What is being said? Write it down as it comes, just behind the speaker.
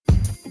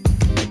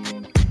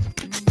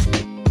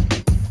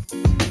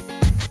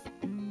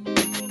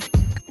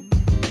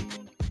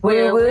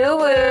Woo woo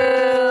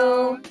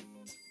woo.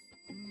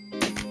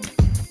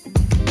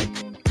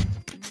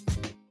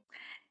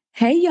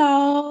 Hey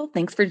y'all,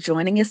 thanks for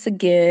joining us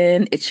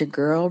again. It's your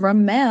girl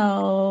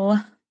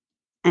Ramel.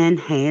 And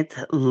hey, it's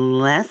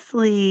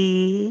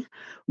Leslie.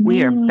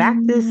 We are back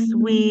this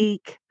Mm.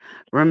 week.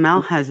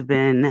 Ramel has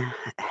been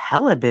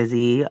hella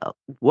busy.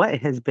 What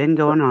has been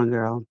going on,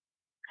 girl?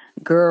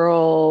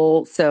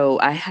 Girl, so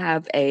I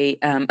have a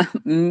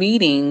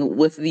meeting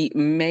with the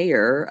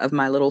mayor of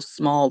my little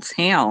small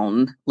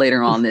town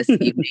later on this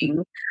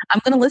evening.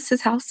 I'm going to list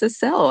his house to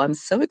sell. I'm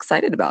so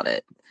excited about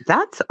it.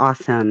 That's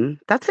awesome.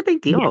 That's a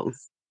big deal.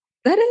 Yes,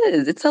 that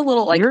is. It's a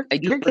little like I You're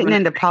used to live getting in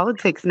into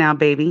politics now,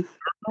 baby.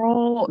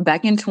 girl,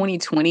 back in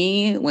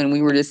 2020 when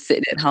we were just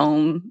sitting at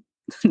home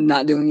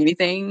not doing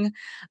anything.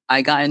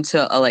 I got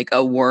into a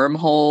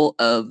wormhole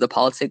of the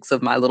politics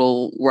of my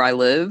little where I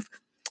live,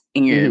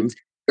 Hmm. and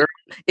girl,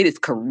 it is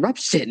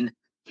corruption.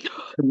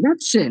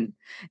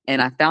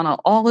 And I found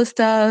out all this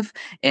stuff,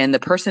 and the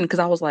person, because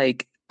I was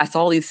like, I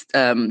saw these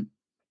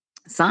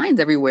signs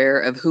everywhere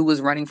of who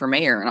was running for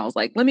mayor. And I was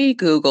like, let me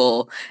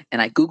Google.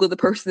 And I Googled the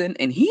person,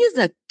 and he is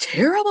a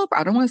terrible,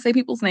 I don't want to say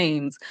people's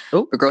names,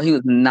 Oh, but girl, he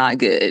was not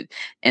good.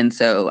 And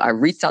so I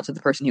reached out to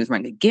the person he was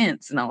running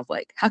against, and I was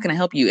like, how can I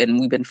help you? And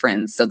we've been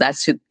friends. So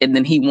that's, and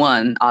then he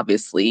won,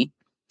 obviously.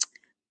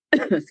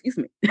 Excuse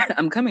me.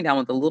 I'm coming down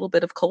with a little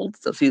bit of cold.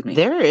 So excuse me.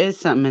 there is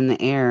something in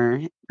the air.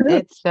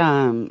 It's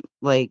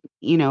like,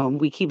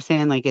 we keep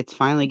saying like it's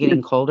finally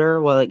getting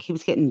colder. Well, it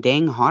keeps getting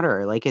dang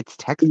hotter. Like it's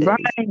Right. Texas.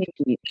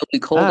 It'll be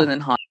cold Ugh. and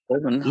then hot,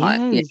 cold and hot.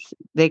 Yeah. Yes,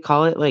 they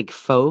call it like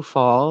faux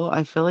fall.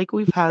 I feel like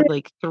we've had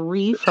like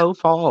 3 faux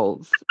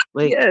falls.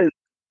 Like, Yes.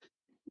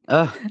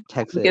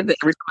 Texas. Every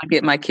time I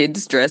get my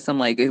kids dressed, I'm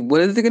like, what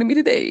is it going to be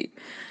today?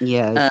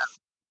 Yes.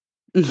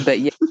 But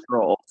yeah,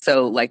 girl.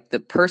 So like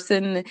this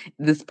person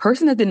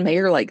has been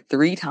mayor like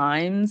 3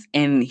 times,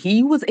 and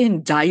he was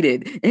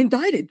indicted,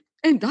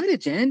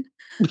 Jen.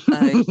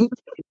 He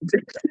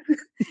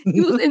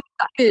he was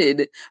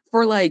indicted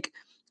for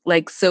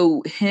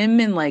so him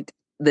and like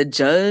the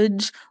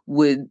judge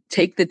would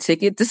take the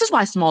ticket. This is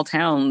why small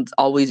towns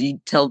always you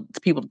tell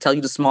people to tell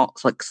you to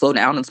slow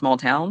down in small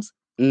towns.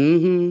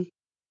 Hmm.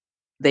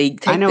 They I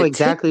take know the ticket.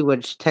 exactly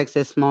which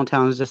Texas small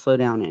towns to slow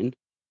down in.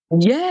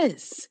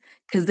 Yes,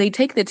 because they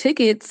take the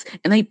tickets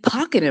and they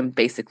pocket them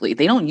basically.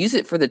 They don't use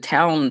it for the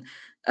town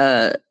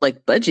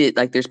like budget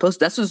like they're supposed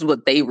to. That's just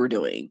what they were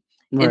doing.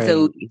 And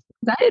so Right.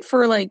 that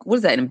for like what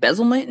is that,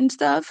 embezzlement and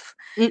stuff?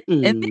 And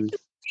then Mm-mm.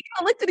 he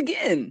got elected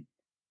again.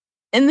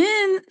 And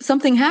then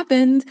something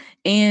happened,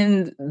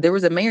 and there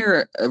was a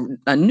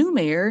new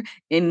mayor,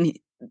 and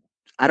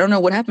I don't know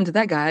what happened to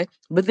that guy.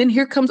 But then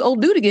here comes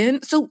old dude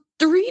again. So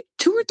 2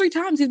 or 3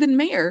 times he's been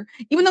mayor,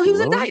 even though he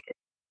was Lord. indicted.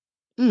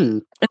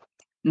 Mm.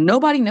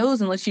 Nobody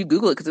knows unless you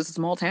Google it because it's a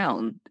small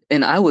town.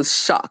 And I was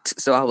shocked.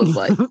 So I was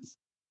like,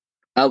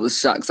 I was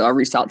shocked. So I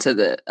reached out to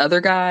the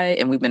other guy,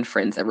 and we've been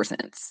friends ever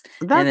since.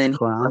 And That's then he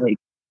cool. was like,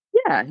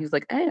 yeah, he was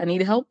like, hey, I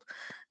need help.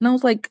 And I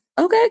was like,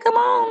 okay, come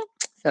on.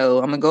 So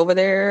I'm gonna go over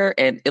there,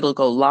 and it'll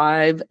go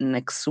live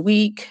next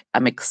week.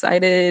 I'm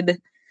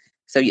excited.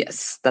 So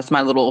yes, that's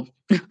my little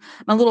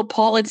my little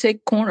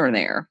politic corner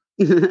there.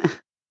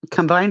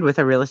 Combined with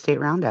a real estate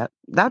roundup.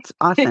 That's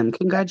awesome.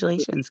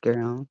 Congratulations,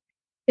 girl.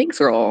 Thanks,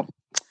 girl.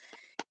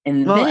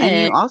 And Well, and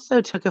then you also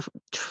took a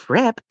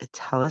trip.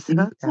 Tell us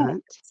about yeah,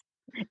 that.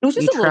 it was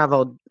You just a little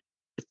traveled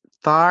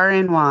far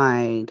and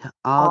wide,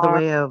 all the far,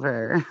 way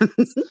over,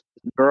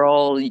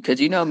 girl, because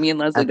me and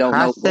Leslie don't know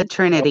across the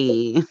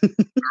Trinity.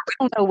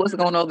 what's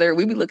going on there.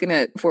 We be looking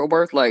at Fort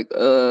Worth like,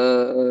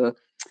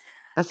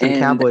 That's some and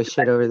cowboy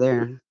shit over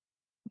there.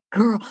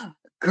 girl,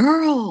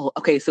 girl.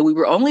 Okay, so we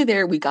were only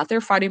there. We got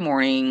there Friday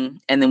morning,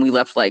 and then we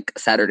left like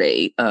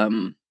Saturday,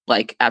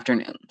 like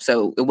afternoon.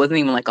 So it wasn't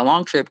even like a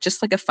long trip,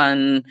 just like a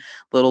fun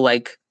little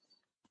like,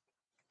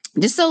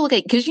 just so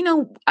okay, because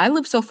I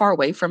live so far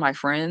away from my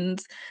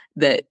friends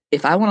that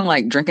if I want to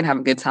like drink and have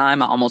a good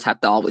time, I almost have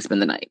to always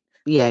spend the night.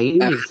 Yeah, you need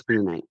to spend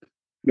the night.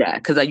 Yeah,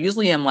 because I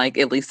usually am like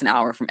at least an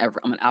hour from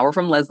I'm an hour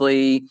from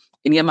Leslie,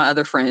 any of my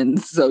other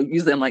friends. So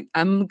usually I'm like,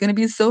 I'm gonna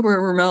be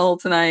sober, Ramel,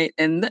 tonight,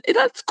 and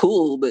that's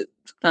cool. But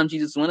sometimes you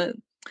just wanna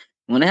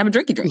have a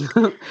drinky drink.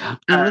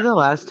 Remember the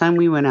last time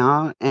we went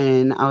out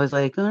and I was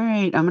like, all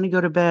right, I'm going to go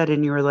to bed.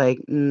 And you were like,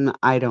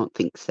 I don't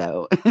think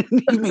so.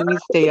 You made me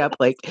stay up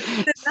like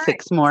Night.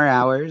 6 more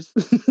hours.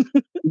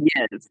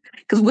 Yes,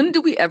 because when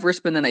do we ever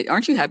spend the night?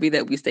 Aren't you happy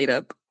that we stayed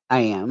up?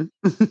 I am.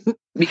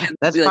 Because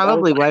That's like I was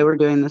probably why we're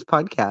doing this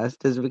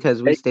podcast is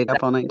because we like, stayed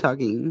up all night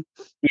talking.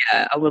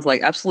 yeah, I was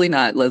like, absolutely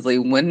not, Leslie.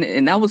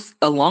 And that was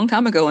a long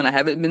time ago, and I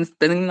haven't been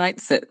spending the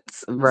night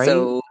since. Right?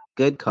 So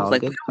Good I was call.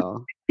 like, Good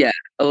call. yeah.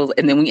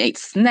 And then we ate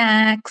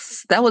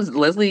snacks. That was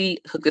Leslie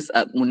hooked us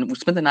up when we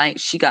spent the night.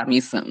 She got me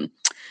some.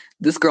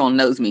 This girl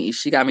knows me.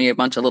 She got me a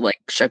bunch of little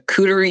like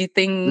charcuterie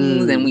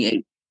things, and Mm. we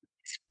ate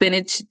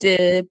spinach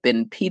dip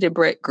and pita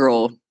bread.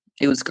 Girl,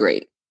 it was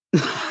great.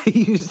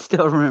 You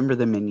still remember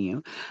the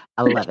menu.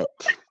 I love it.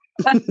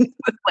 It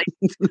was like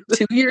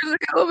 2 years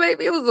ago,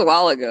 maybe it was a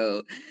while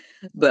ago.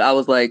 But I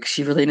was like,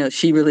 she really knows.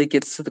 She really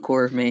gets to the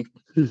core of me.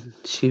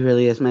 She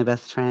really is my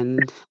best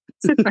friend.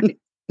 Right.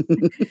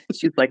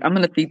 She's like, I'm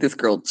gonna feed this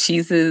girl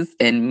cheeses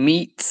and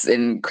meats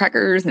and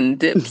crackers and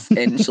dips,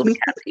 and she'll be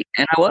happy.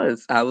 And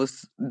I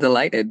was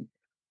delighted.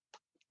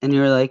 And you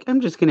were like,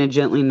 "I'm just gonna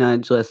gently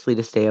nudge Leslie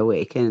to stay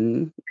awake,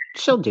 and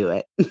she'll do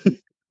it."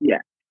 Yeah,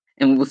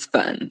 and it was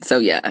fun. So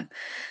yeah,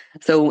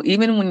 so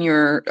even when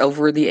you're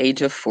over the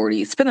age of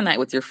 40, spend the night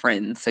with your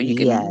friends so you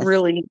can Yes.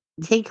 really,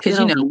 Take because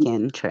little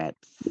weekend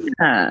trips.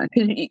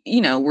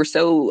 we're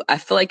so, I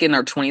feel like in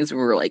our 20s we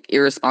were like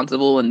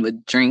irresponsible and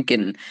would drink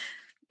and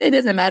it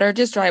doesn't matter,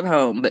 just drive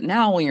home. But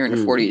now when you're in the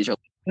Mm. 40s, you're like,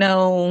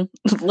 no,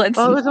 let's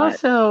Well, it was not.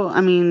 also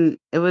I mean,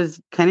 it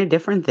was kinda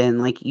different then,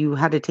 like, you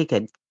had to take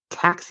a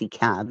taxi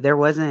cab. There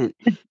wasn't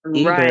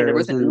Right, there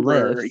was Ubers an and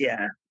Uber. Lyfts.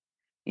 Yeah.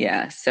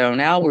 Yeah. So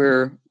now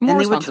we're more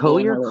And they would tow responsible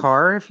and your we're like,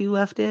 car if you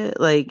left it,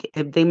 like,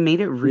 they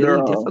made it really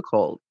girl.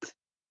 difficult.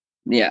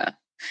 Yeah.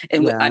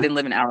 And I Yeah, didn't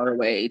live an hour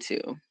away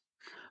too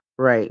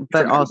right,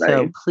 but from also,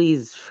 everybody.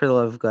 please, for the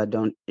love of God,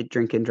 don't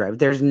drink and drive.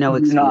 There's no Do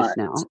excuse not.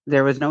 now.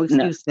 There was no No.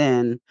 excuse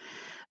then,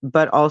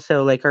 but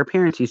also, like, our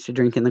parents used to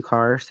drink in the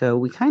car, so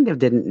we kind of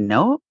didn't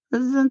know it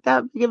wasn't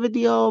that big of a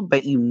deal,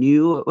 but you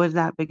knew it was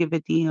that big of a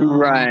deal.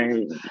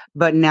 Right.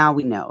 But now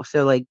we know,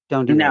 so, like,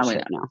 don't do that Now we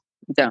shit know. now.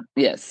 Don't.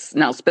 Yes.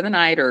 Now spend the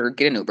night or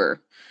get an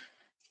Uber.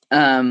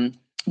 Um,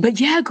 but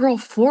yeah, girl,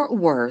 Fort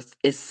Worth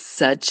is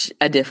such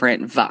a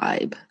different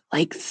vibe.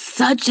 Like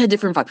such a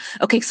different vibe.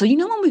 Okay, so you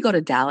know when we go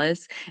to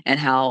Dallas and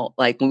how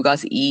like when we go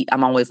to eat,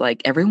 I'm always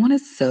like, everyone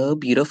is so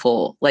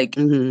beautiful. Like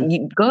Mhm.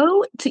 you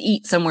go to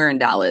eat somewhere in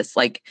Dallas,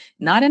 like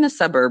not in a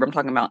suburb, I'm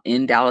talking about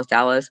in Dallas,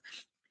 Dallas.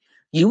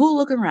 You will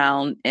look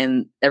around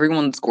and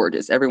everyone's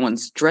gorgeous.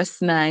 Everyone's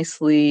dressed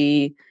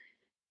nicely.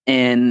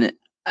 And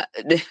uh,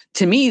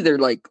 to me, they're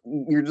like,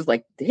 you're just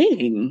like,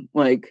 dang,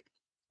 like,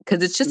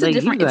 because it's just a Like,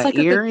 you different, it's got like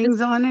a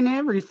earrings on and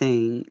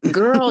everything.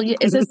 girl, yeah,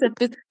 it's just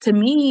to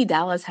me,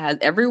 Dallas has,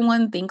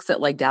 everyone thinks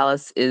that like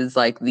Dallas is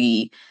like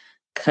the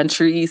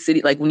country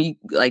city. Like when you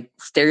like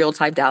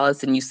stereotype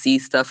Dallas and you see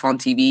stuff on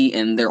TV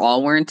and they're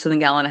all wearing 2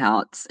 gallon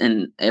hats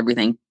and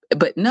everything.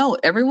 But no,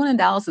 everyone in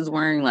Dallas is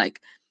wearing like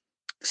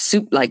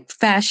soup, like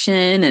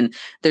fashion, and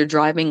they're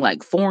driving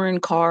like foreign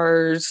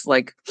cars.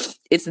 Like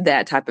it's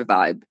that type of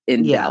vibe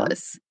in Yeah.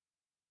 Dallas.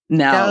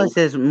 Now, Dallas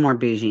is more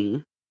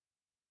bougie.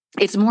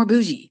 it's more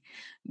bougie.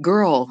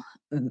 Girl,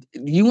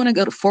 you want to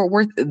go to Fort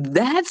Worth?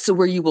 That's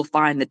where you will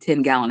find the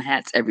 10-gallon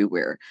hats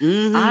everywhere.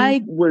 Mhm.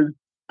 I was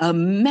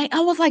amazed.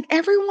 I was like,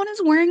 everyone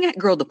is wearing it.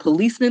 Girl, the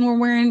policemen were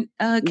wearing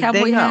They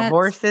cowboy got hats.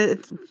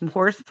 horses,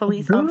 horse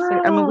police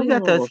officer I mean, we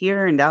got those Girl.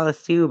 here in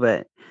Dallas too,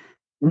 but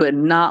But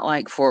not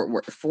like Fort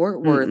Worth.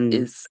 Fort Worth mm-mm.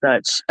 is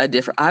such a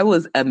different. I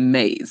was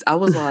amazed. I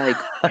was like,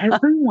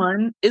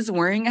 everyone is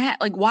wearing a hat.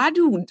 Like, why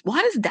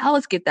does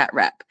Dallas get that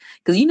rap?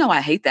 Because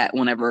I hate that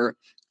whenever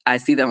I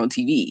see that on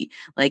TV.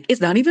 Like,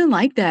 it's not even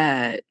like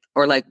that.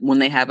 Or like when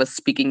they have us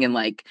speaking in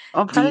like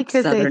Well, probably deep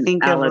because they southern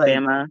think of, like,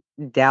 Alabama.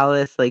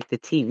 Dallas, like, the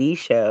TV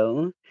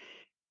show.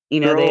 But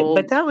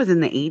Girl, that was in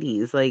the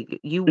 '80s, like,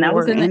 you and that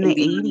wore was in the in the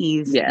 80s.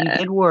 '80s, you Yeah,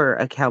 did wear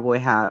a cowboy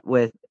hat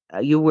with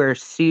you wear a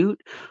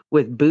suit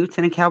with boots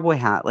and a cowboy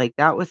hat, like,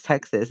 that was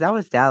Texas, that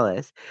was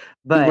Dallas,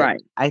 but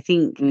right. I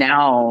think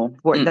Now,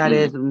 Fort that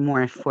is mm-mm.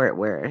 more Fort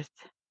Worth.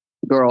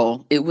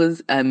 Girl, it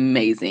was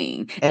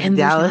amazing. If And there's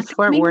not Dallas that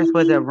Fort Worth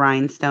was a many.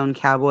 rhinestone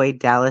cowboy,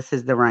 Dallas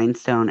is the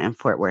rhinestone and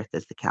Fort Worth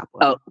is the cowboy.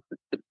 Oh,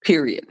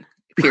 period.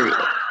 Period.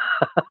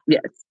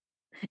 Yes.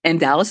 And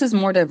Dallas is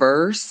more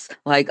diverse.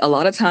 Like a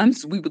lot of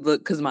times we would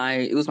look because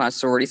it was my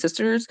sorority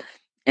sisters.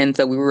 And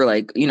so we were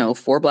like,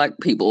 4 Black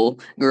people,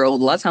 girl. A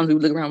lot of times we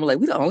would look around and we're like,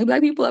 we the only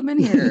Black people up in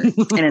here.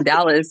 And in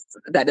Dallas,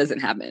 that doesn't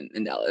happen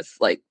in Dallas.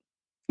 Like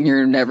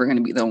you're never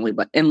gonna be the only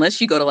but unless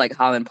you go to like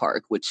Highland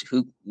Park, which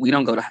who we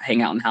don't go to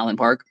hang out in Highland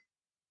Park.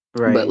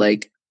 But Right.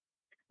 like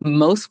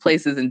most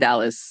places in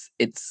Dallas,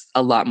 it's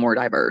a lot more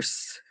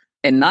diverse.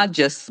 And not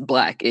just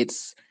Black,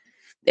 it's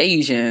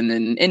Asian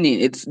and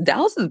Indian. It's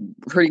Dallas is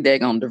pretty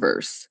daggone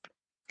diverse.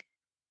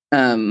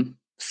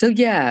 So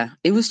yeah,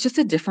 it was just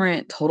a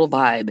different total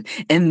vibe.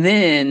 And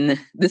then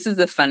this is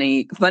the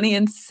funny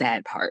and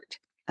sad part.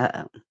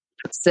 Uh-oh.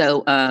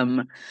 So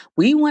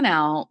we went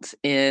out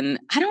in,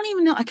 I don't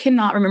even know, I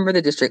cannot remember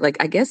the district. Like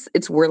I guess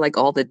it's where like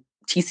all the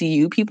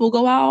TCU people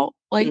go out,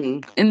 like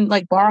Mhm. and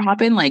like bar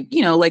hopping, like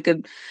like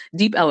a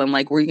deep Ellum,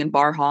 like where you can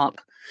bar hop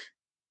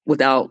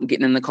without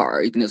getting in the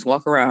car. You can just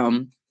walk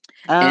around.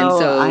 And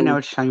Oh, I know so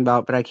what you're talking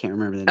about, but I can't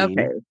remember the okay,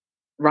 name.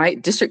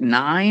 right, District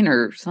 9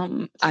 or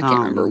something. I can't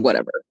remember, Some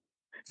whatever.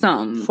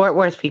 Some Fort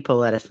Worth people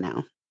let us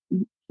know.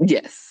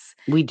 yes.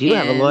 We do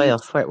have a And loyal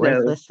Fort Worth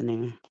so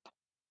listener.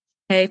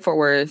 hey, Fort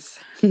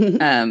Worth.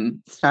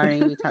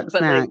 Sorry, we talked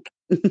But like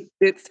smack.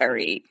 it's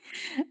sorry.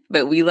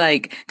 But we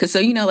like because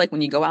like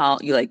when you go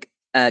out, you like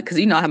because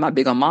I have my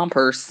big on mom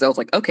purse. So I was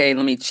like, okay,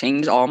 let me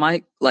change all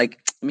my like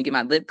let me get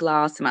my lip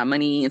gloss and my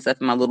money and stuff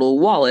in my little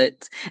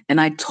wallet. And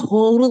I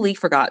totally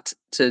forgot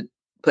to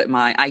put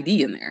my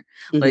ID in there.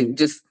 Like Mhm.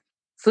 just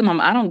slip my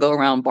I don't go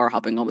around bar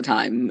hopping all the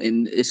time.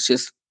 And it's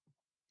just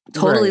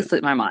totally Right.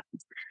 slipped my mind.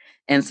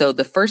 And so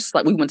the first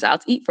like we went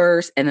out to eat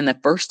first, and then the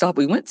first stop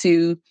we went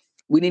to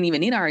we didn't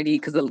even need our ID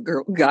because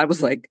the guy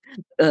was like,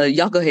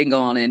 y'all go ahead and go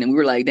on in. And we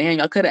were like, damn,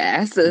 y'all could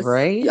have asked us.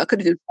 Right? Y'all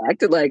could have just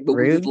acted like, but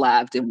we just Rude.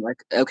 laughed and were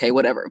like, okay,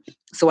 whatever.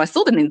 So I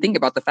still didn't even think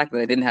about the fact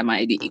that I didn't have my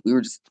ID. We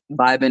were just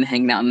vibing,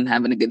 hanging out, and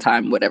having a good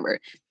time, whatever.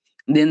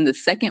 Then the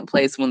second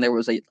place, when there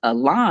was a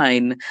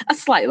line, a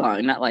slight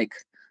line, not like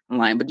a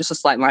line, but just a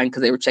slight line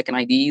because they were checking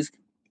IDs,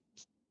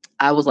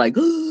 I was like,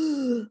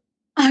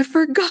 I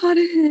forgot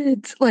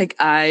it. Like,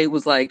 I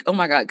was like, oh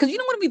my God. Because you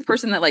don't want to be the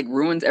person that like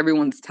ruins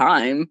everyone's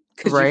time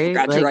because you Right?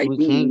 forgot your Like, ID.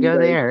 we can't go Like,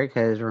 there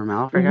because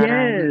Ramel forgot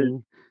her yes, ID.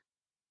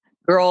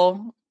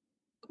 girl.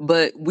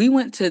 But we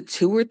went to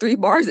 2 or 3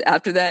 bars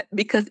after that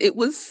because it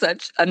was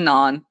such a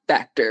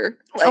non-factor.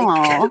 Like,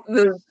 Aw.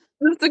 the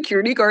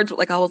security guards,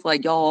 like, I was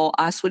like, y'all,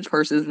 I switched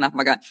purses and oh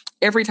my God.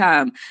 Every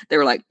time they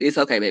were like, it's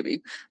okay,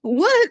 baby.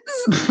 What?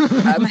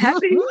 I'm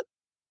happy.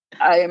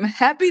 I am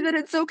happy that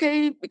it's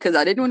okay because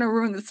I didn't want to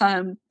ruin the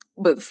time,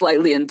 but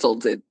slightly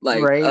insulted.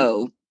 Like, Right?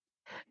 oh,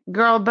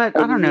 Girl, but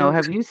I don't know.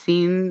 Have you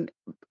seen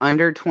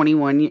under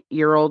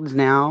 21-year-olds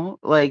now?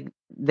 Like,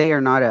 they are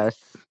not us.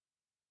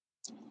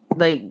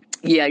 Like,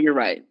 yeah, you're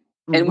right.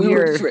 And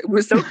we're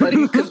we're so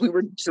funny because we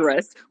were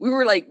dressed. We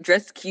were like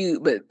dressed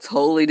cute, but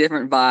totally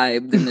different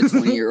vibe than the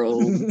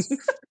 20-year-olds.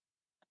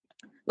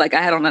 Like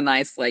I had on a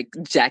nice like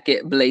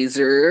jacket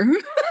blazer.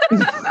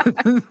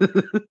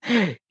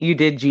 You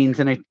did jeans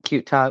and a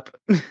cute top.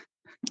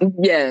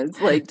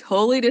 Yes, like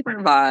totally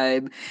different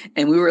vibe.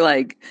 And we were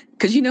like,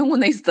 because you know when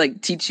they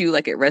like teach you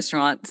like at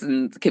restaurants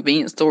and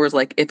convenience stores,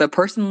 like if a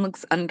person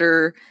looks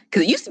under,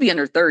 because it used to be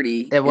under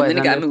 30, It and was then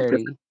it got under moved to,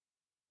 30.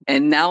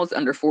 and now it's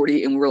under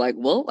 40, and we're like,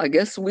 well, I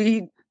guess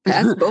we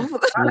passed both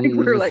of them. Like, we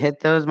were We like, hit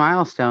those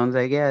milestones,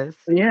 I guess.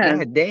 yeah.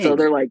 God So dang.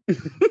 they're like,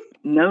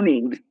 no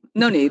need.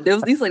 No need.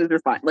 These ladies are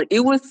fine. Like it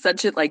was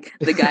such a like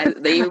the guy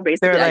they were They're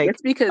basically I guess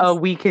like, oh, because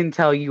we can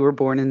tell you were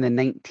born in the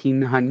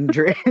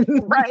 1900s.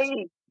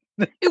 right.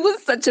 It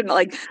was such a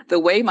like the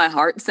way my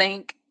heart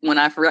sank when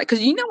I forgot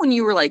because you know when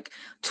you were like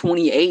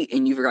 28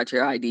 and you forgot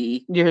your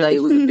ID, You're it like,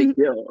 was a big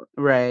deal.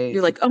 right.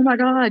 You're like, oh my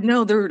God,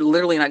 no, they're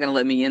literally not gonna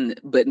let me in.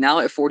 But now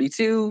at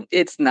 42,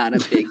 it's not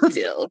a big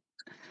deal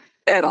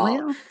at all.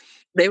 Well,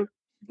 They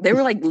they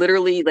were like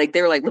literally like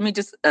they were like, let me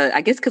just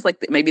I guess because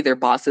like maybe their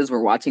bosses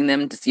were watching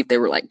them to see if they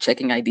were like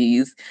checking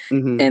IDs.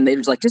 mm-hmm. And they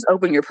was like, just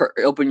open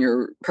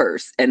your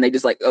purse, and they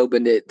just like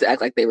opened it to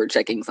act like they were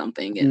checking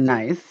something. And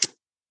Nice.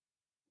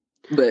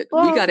 but we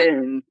Well, got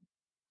in,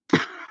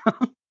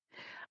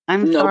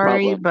 I'm no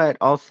sorry, problem. but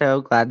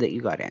also glad that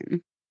you got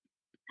in.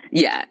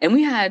 Yeah, and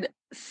we had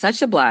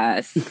such a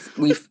blast.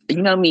 You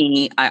know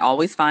me, I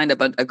always find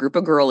a group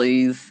of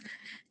girlies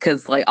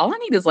because like all I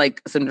need is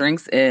like some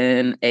drinks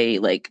and a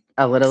like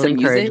A little some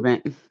music.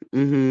 encouragement.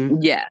 Mm-hmm.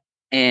 Yeah.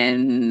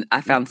 And I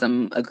found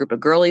a group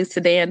of girlies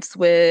to dance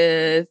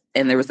with,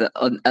 and there was a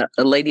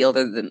lady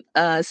other than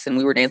us, and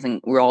we were dancing.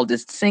 We were all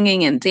just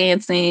singing and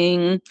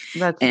dancing,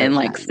 That's so and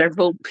like nice.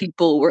 several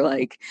people were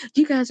like,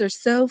 "You guys are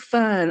so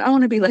fun. I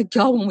want to be like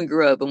y'all when we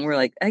grow up." And we're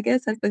like, "I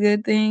guess that's a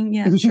good thing.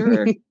 Yeah,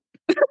 sure."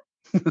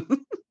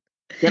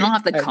 They don't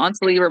have to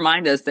constantly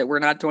remind us that we're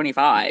not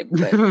 25,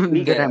 but we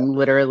That get I'm it.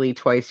 literally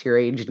twice your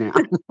age now.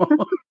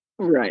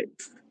 Right.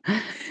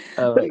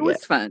 Oh But my it god.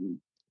 was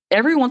fun.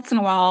 Every once in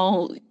a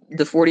while,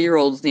 the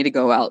 40-year-olds need to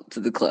go out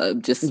to the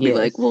club just to be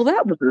like, Yes. well,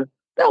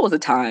 that was a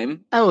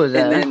time. That was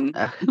And then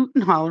a hoot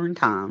and hollering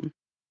time.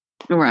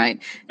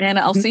 right. And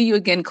I'll see you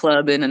again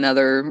club in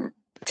another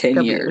 10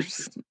 Couple years.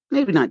 years.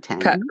 Maybe not 10.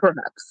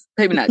 Perhaps.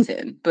 Maybe not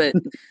 10. But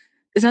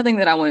it's nothing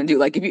that I want to do.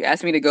 Like if you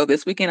asked me to go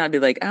this weekend, I'd be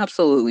like,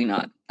 absolutely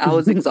not. I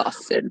was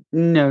exhausted.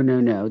 No.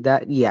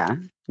 Yeah.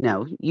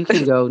 No, you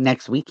can go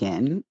next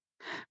weekend.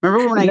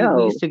 Remember when we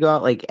No. used to go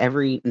out like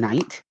every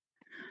night?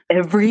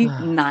 Every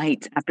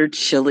night after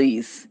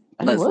Chili's,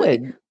 I Leslie.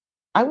 would.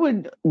 I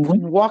would What?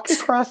 walk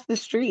across the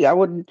street. I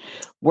would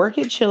work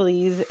at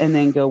Chili's and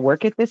then go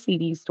work at the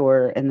CD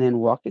store and then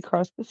walk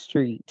across the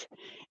street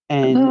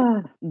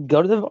and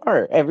go to the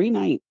bar every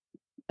night.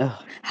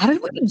 Ugh. How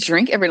did we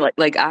drink every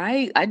like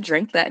I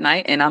drank that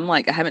night and I'm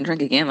like I haven't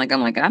drank again. Like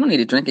I'm like I don't need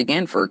to drink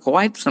again for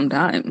quite some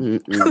time.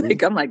 Mm-mm.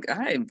 Like I'm like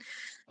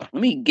let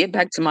me get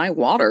back to my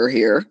water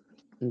here.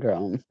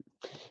 Girl,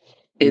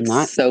 It's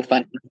not so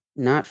funny.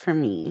 not for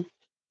me.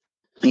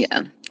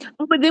 Yeah.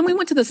 Oh, but then we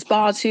went to the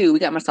spa too. We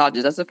got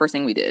massages. That's the first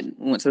thing we did.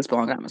 We went to the spa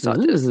and got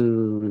massages.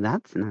 Ooh,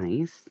 that's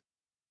nice.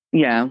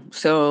 Yeah.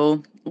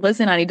 So Liz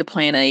and I need to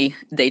plan a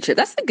day trip.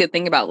 That's the good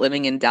thing about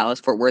living in Dallas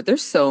Fort Worth.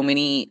 There's so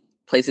many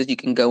places you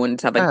can go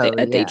and have like Oh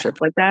a day yeah. trip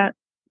like that.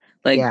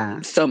 Like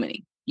Yeah. so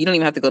many. You don't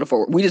even have to go to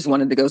Fort Worth. We just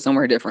wanted to go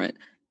somewhere different.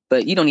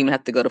 But you don't even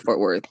have to go to Fort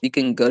Worth. You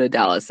can go to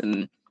Dallas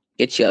and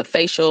get you a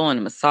facial and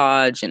a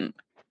massage and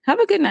have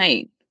a good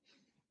night.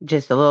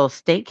 Just a little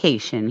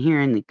staycation here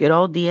in the good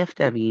old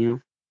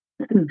DFW.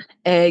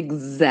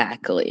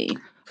 Exactly.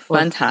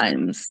 Well, Fun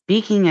times.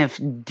 speaking of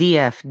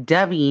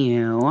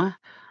DFW,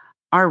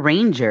 our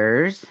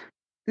Rangers,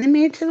 they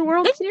made it to the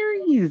World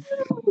Series.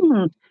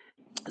 Mm,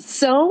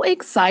 so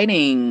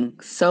exciting.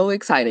 So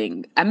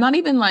exciting. I'm not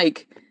even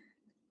like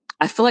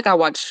I feel like I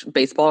watch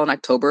baseball in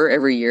October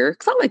every year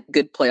because I like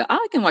good play.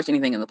 I can watch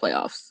anything in the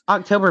playoffs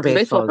October because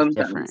baseball baseball is comes.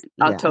 different.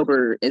 Yeah.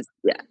 October is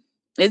yeah.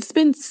 It's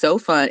been so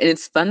fun, and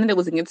it's fun that it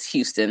was against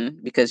Houston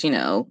because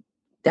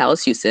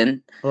Dallas,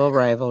 Houston. A little Why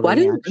rivalry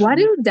do why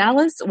action. do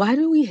Dallas? Why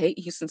do we hate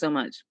Houston so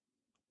much?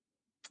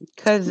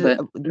 Because But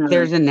no,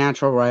 there's a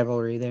natural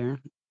rivalry there.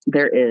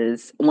 there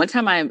is. One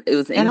time it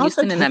was in And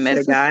also Houston, and I met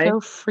a Texas is guy. so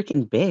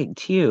freaking big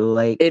too.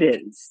 Like, It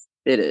is.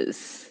 It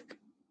is.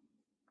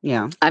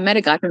 yeah. I met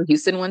a guy from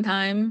Houston one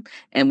time,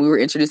 and we were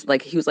introduced.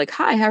 Like he was like,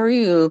 "Hi, how are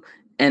you?"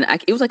 And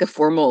it was like a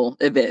formal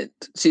event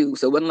too,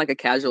 so it wasn't like a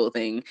casual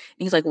thing. And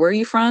he's like, "Where are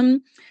you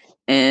from?"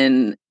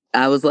 And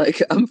I was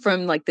like, "I'm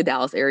from like the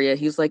Dallas area."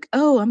 He was like,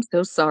 "Oh, I'm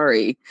so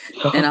sorry."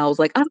 And I was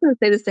like, "I'm gonna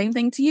say the same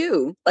thing to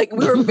you." Like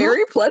we were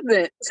very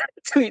pleasant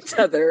to each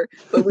other,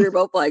 but we were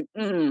both like,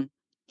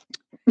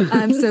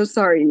 "I'm so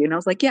sorry." And I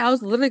was like, "Yeah, I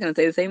was literally gonna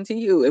say the same to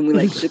you." And we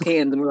like shook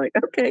hands and we're like,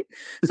 "Okay."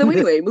 So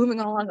anyway, moving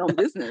on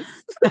business.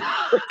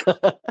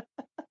 Like,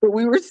 but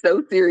we were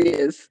so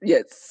serious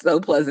yet so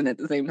pleasant at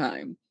the same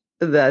time.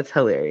 That's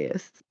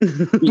hilarious.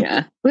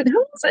 Yeah, but who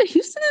was it?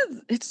 Houston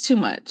is it's too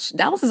much.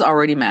 Dallas is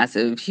already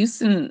massive.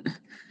 Houston,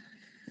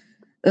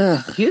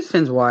 ugh,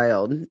 Houston's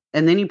wild.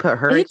 And then you put it's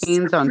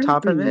hurricanes on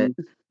top of it.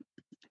 crazy,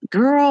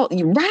 girl.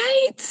 You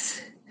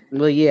right?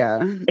 Well,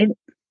 yeah. It,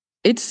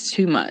 it's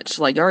too much.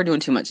 Like y'all are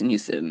doing too much in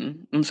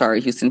Houston. I'm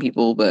sorry, Houston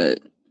people, but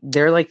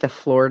They're like the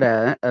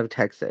Florida of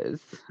Texas.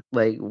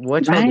 Like,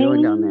 what y'all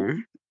doing down right?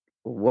 there?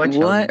 What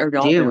y'all What are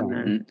y'all doing?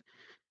 doing?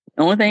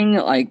 The only thing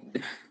like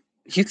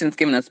Houston's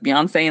giving us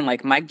Beyonce and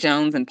like Mike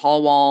Jones and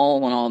Paul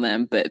Wall and all of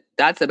them, but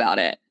that's about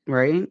it.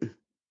 Right?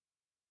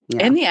 Yeah.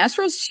 And the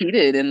Astros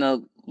cheated in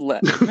the.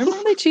 Remember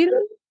when they cheated?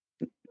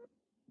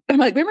 I'm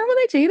like, remember when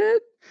they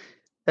cheated?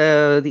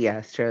 Oh, the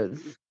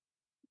Astros.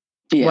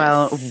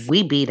 Well, Yes.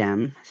 we beat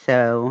them.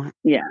 So,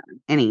 Yeah.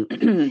 any,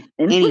 And it was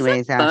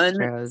anyways, a fun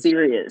Astros.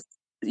 series.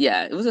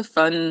 Yeah, it was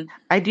a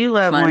I do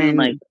love like,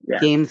 when yeah.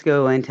 games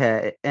go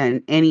into,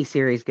 and any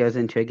series goes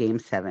into a game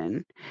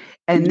 7.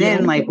 And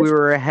then, like, we Yes.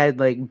 were ahead,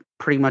 like,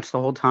 pretty much the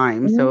whole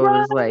time. So it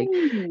was like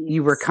Right.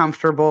 you were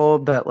comfortable,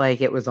 but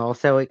like it was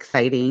also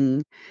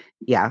exciting.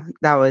 Yeah,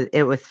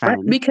 it was Right.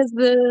 fun. Because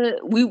because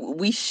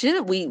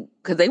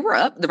they were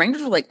up, the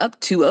Rangers were like up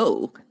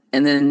 2-0,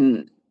 and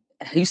then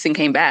Houston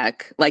came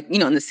back, like,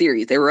 in the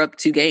series. They were up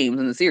 2 games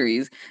in the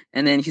series,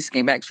 and then Houston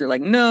came back. So you're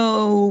like,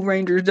 no,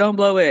 Rangers, don't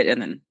blow it.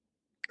 And then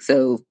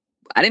so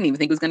I didn't even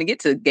think it was going to get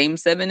to game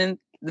 7 in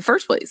the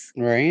first place.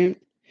 Right?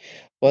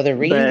 Well, the But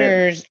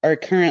Rangers are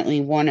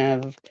currently one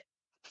of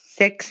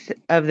 6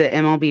 of the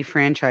MLB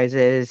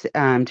franchises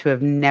to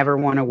have never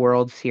won a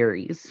World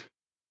Series.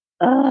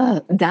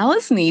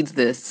 Dallas needs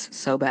this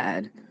so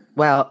bad.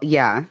 Well,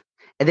 yeah.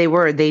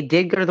 They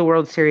did go to the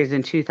World Series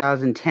in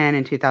 2010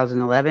 and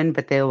 2011,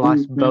 but they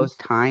lost Hmm. both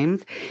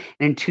times.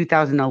 And in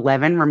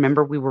 2011,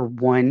 remember we were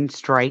 1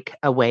 strike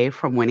away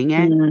from winning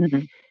it. Mm-hmm.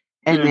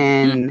 And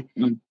then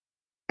Mm-hmm.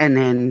 and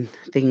then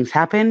things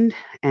happened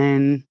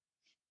and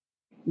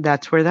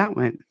that's where that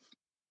went.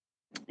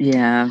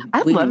 Yeah,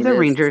 I we love need the this.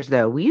 Rangers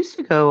though. We used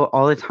to go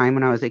all the time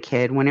when I was a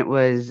kid when it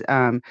was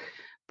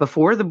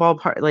before the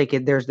ballpark, like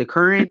there's the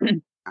current,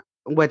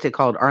 what's it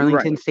called?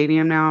 Arlington Right.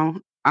 Stadium now.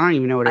 I don't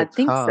even know what I it's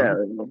think called.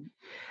 so.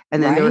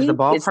 And then there was the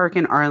Right? It's ballpark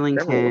in several.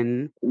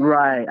 Arlington.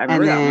 Right. I And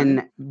remember that one.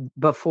 then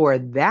before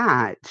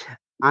that,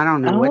 I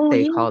don't know what Oh,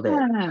 they called it,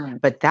 yeah.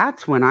 but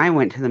that's when I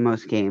went to the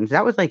most games.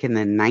 That was like in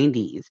the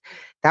 90s.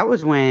 That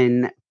was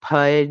when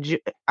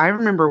I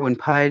remember when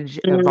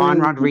Vaughn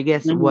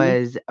Rodriguez Mm-hmm.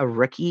 was a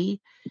rookie,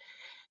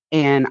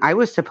 and I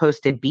was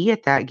supposed to be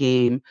at that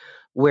game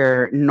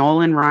where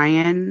Nolan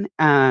Ryan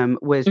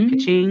was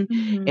pitching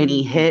and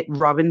he Mm-hmm. hit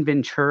Robin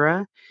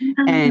Ventura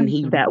and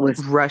he That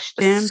was rushed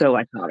him. so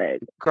iconic.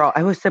 Girl,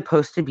 I was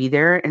supposed to be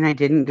there and I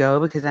didn't go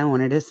because I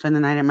wanted to spend the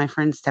night at my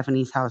friend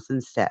Stephanie's house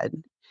instead.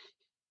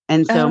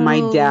 And so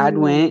my dad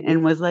went Oh,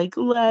 and was like,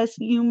 Les,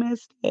 you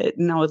missed it.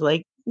 And I was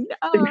like,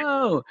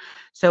 no.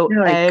 So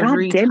you're like, God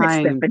every damn it,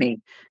 time,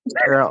 Stephanie.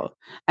 girl,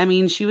 I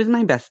mean, she was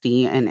my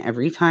bestie. And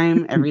every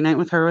night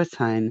with her was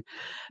fun.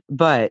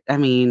 But I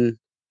mean,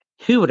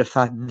 who would have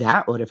thought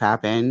that would have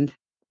happened?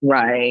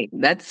 Right.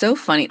 That's so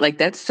funny. Like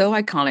that's so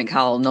iconic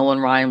how Nolan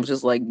Ryan was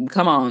just like,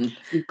 come on.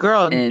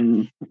 Girl,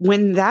 And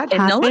when that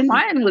and Nolan happened,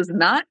 Ryan was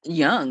not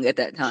young at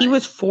that he was time. He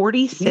was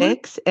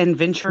 46 and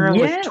Ventura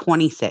was yes.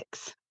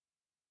 26.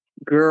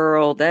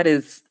 Girl,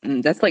 that's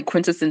like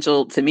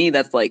quintessential to me,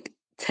 that's like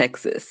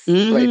Texas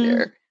right Hmm.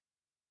 there.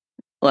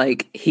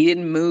 Like he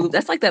didn't move.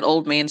 That's like that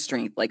old man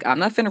strength. Like I'm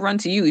not finna run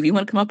to you. If you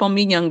want to come up on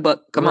me, young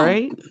buck, come on.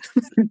 Right?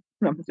 I'm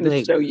gonna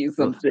Like, show you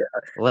some shit.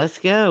 let's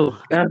go.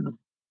 Um,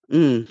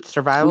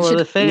 Survival of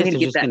the we need fittest to is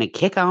get just that. going to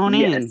kick on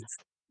Yes. in.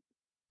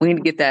 We need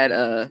to get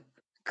that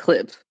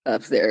clip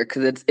up there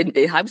because it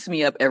hypes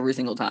me up every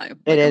single time.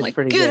 It Like I'm is like,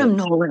 pretty get good. him,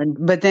 Nolan.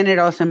 But then it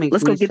also makes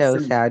Let's go me get so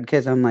some. sad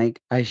because I'm like,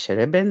 I should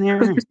have been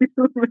there.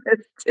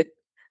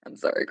 I'm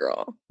sorry,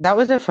 girl. That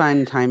was a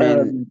fun time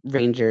in Um,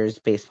 Rangers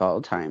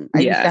baseball time. I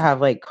used to yeah,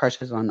 have like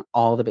crushes on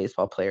all the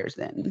baseball players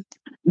then.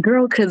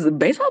 girl, because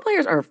baseball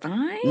players are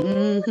fine.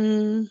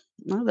 Hmm.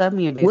 I love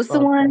me a What's the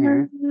baseball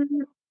one?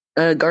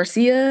 player.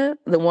 Garcia,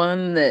 the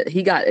one that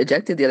he got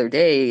ejected the other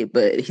day,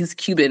 but he's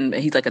Cuban.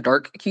 He's like a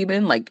dark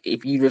Cuban. Like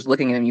if you're just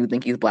looking at him, you would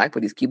think he's black,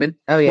 but he's Cuban.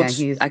 Oh yeah, Which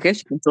he's I guess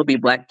you can still be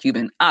black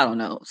Cuban. I don't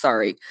know.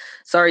 Sorry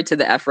to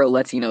the Afro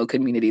Latino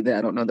community that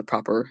I don't know the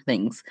proper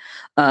things.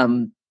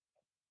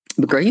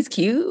 But girl, he's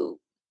cute.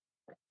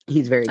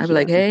 very I'd be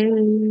like, cute.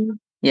 hey,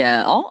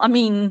 yeah.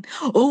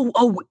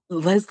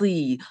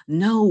 Leslie,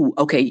 no.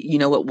 Okay, you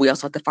know what? We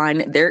also have to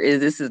find.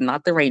 This is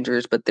not the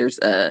Rangers, but there's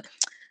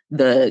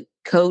the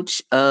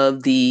coach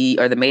of the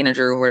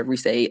manager or whatever we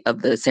say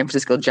of the San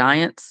Francisco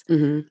Giants,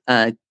 Hmm.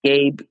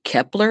 Gabe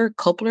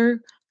Kopler.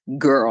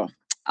 Girl,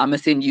 I'm gonna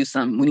send you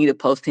some. We need to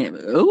post him.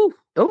 Oh,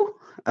 Oh,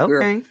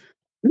 girl. okay.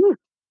 Ooh.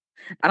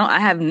 I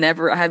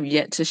have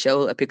yet to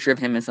show a picture of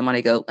him and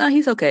somebody go, oh,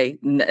 he's okay.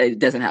 It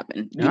doesn't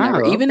happen. You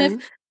never, Oh, even if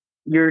okay.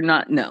 you're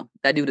not, no,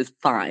 that dude is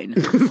fine.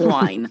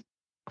 Fine.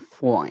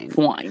 Fine.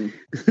 Fine.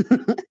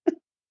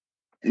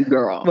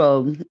 Girl.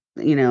 Well,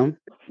 you know,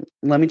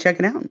 let me check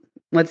it out.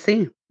 Let's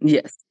see.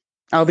 Yes.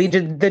 I'll be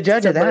the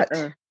judge So, of but,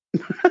 that.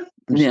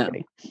 I'm just yeah,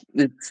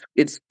 kidding.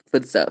 it's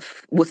good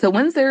stuff. Well, so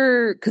when's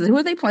because who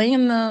are they playing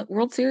in the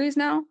World Series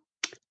now?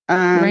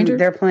 The Rangers?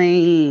 They're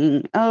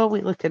playing. Oh, we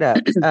looked it up.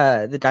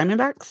 The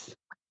Diamondbacks.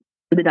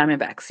 The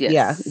Diamondbacks, Yeah,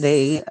 yes.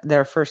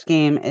 their first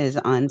game is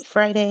on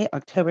Friday,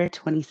 October How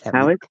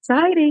 27th.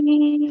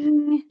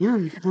 exciting. Yeah,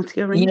 let's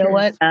go You know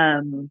Rangers.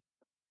 what?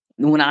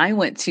 When I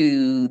went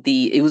to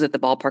it was at the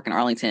ballpark in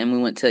Arlington. We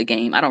went to a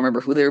game. I don't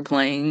remember who they were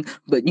playing,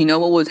 but you know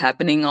what was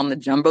happening on the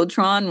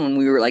Jumbotron when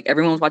we were like,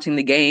 everyone was watching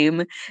the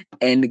game.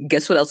 And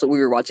guess what else that we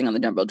were watching on the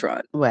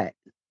Jumbotron? What?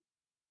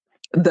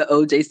 The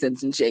OJ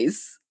Simpson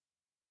chase.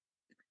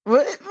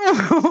 What?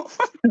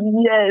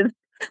 Yes.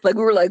 Like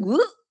we were like,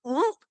 whoop,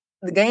 whoop,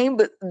 the game,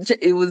 but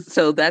it was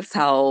so that's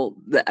how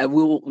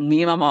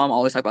me and my mom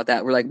always talk about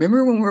that. We're like,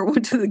 remember when we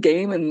went to the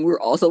game and we are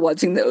also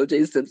watching the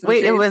OJ Simpson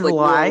Wait, it chase? was Like we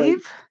were like,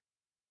 live?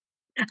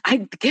 I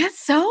guess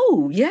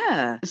so,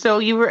 yeah. So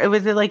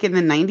was it like in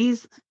the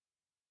 90s?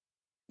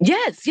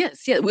 Yes,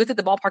 yes, yeah. We was at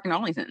the ballpark in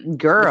Arlington.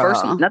 The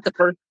first one, Girl. not the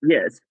first.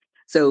 Yes.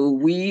 So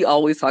we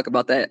always talk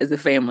about that as a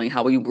family,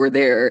 how we were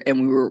there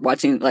and we were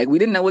watching, like we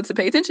didn't know what to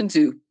pay attention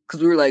to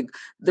because we were like,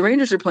 the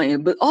Rangers are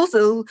playing, but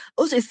also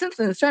OJ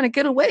Simpson is trying to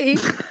get away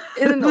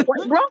in a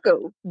white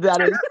Bronco.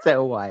 That is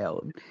so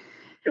wild.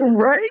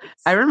 Right?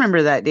 I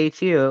remember that day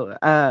too.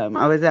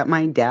 I was at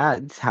my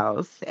dad's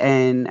house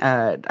and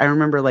I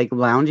remember like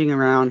lounging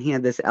around. He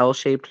had this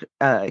L-shaped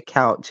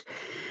couch.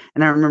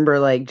 And I remember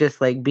like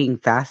just like being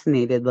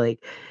fascinated,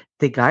 like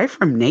the guy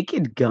from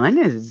Naked Gun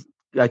is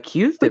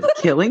accused of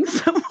killing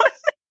someone.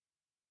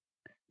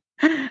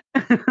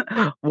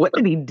 What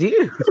did he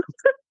do?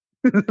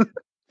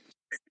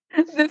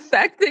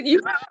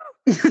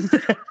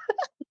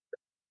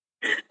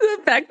 The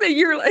fact that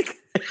you're like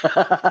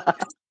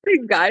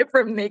the guy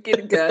from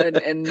Naked Gun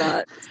and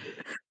not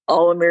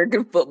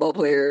All-American football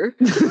player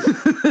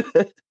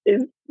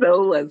is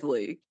so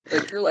Leslie.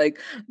 Like you're like,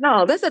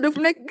 no, that's a dude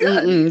from Naked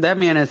Gun. That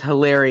man is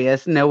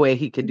hilarious. No way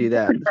he could do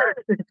that.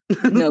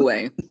 No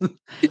way.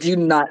 Did you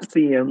not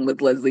see him with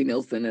Leslie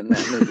Nielsen in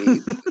that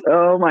movie?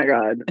 Oh my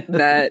God.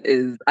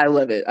 I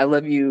love it. I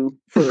love you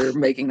for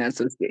making that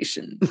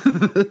association.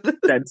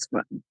 That's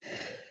fun.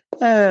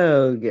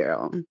 Oh,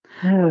 girl.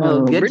 Well,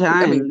 Oh, good Richie,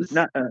 I mean, times.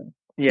 not,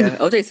 yeah,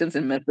 OJ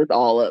Simpson messed us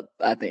all up,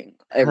 I think.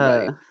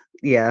 Everybody.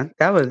 Yeah,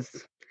 that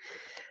was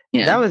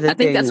Yeah. a I think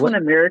thing. that's when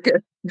America,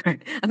 I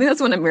think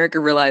that's when America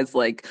realized,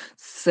 like,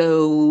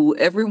 so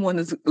everyone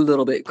is a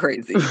little bit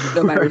crazy,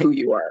 no matter Right. who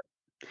you are.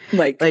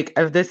 Like,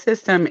 If the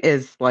system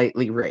is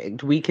slightly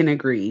rigged, we can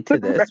agree to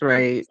this,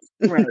 right?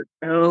 right.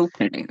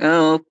 Okay.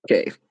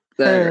 Okay.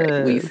 All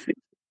right. We Uh, see.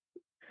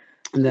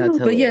 that's Oh,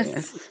 but hilarious.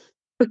 yes.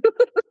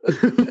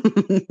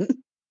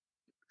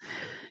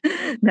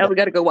 Now we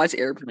got to go watch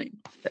Airplane.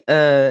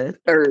 uh,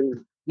 Or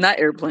not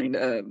Airplane,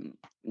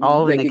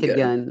 all the Naked Naked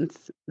Gun.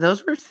 Guns.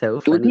 Those were so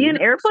Was he funny. in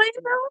Airplane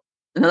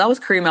though? No, that was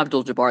Kareem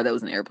Abdul-Jabbar that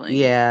was in Airplane.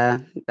 Yeah,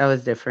 that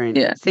was different.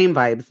 Yeah. Same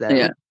vibes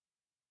Yeah.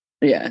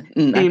 though. Yeah. I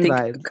Same think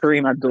vibes.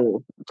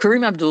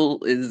 Kareem Abdul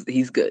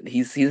he's good.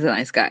 He's a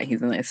nice guy.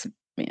 He's a nice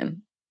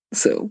man.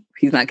 So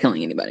he's not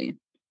killing anybody.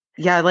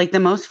 Yeah, like the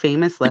most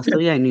famous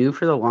Leslie I knew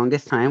for the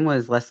longest time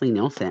was Leslie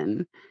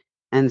Nielsen.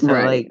 And so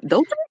Right. like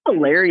Those are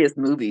hilarious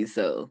movies,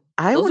 though.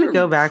 I Those want to are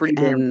go back pretty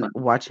damn and fun.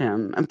 watch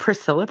him. And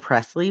Priscilla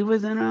Presley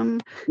was in them.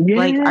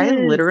 Like I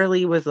Yes.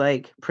 literally was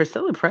like,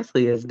 Priscilla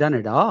Presley has done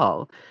it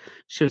all.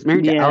 She was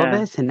married to Yeah.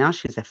 Elvis and now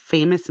she's a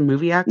famous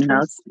movie No,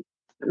 actress.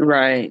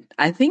 right.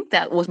 I think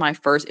that was my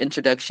first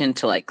introduction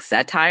to like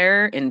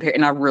satire and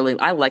I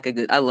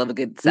love a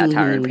good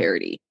satire and Mm-hmm.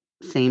 parody.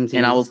 And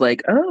I Samesies. was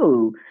like,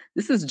 oh,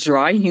 this is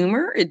dry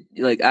humor.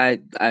 I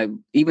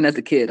even as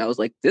a kid, I was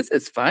like, this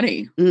is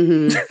funny.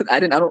 Mm-hmm. I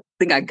don't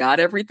think I got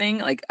everything.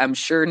 Like I'm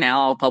sure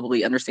now I'll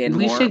probably understand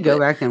We more, should go but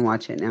back and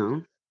watch it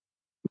now.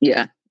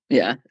 yeah.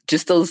 Yeah.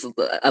 Just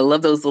I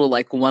love those little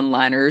like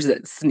one-liners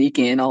that sneak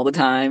in all the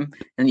time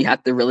and you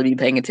have to really be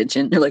paying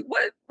attention. You're like,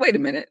 what? Wait a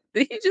minute.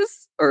 Did he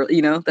just or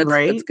that's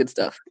Right? good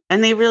stuff.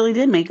 And they really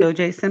did make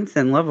OJ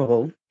Simpson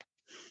lovable.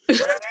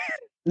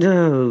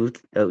 Oh,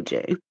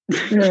 OJ.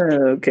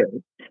 Okay.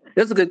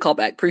 That's a good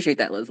callback. Appreciate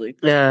that, Leslie.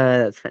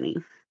 That's funny.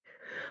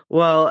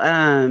 Well,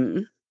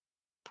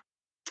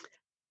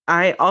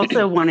 I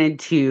also wanted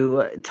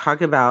to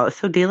talk about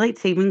daylight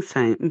saving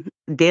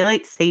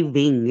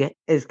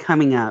is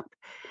coming up,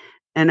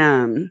 and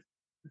I don't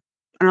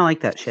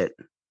like that shit.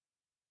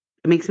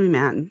 It makes me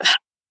mad.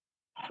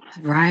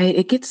 Right.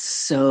 It gets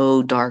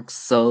so dark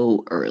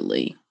so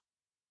early.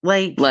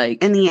 Like in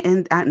Like, the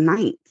end at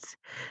nights.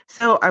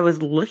 So I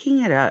was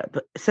looking it up.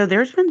 So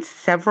there's been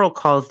several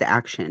calls to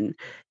action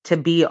to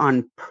be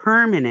on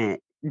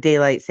permanent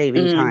daylight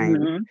saving time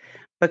hmm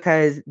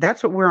because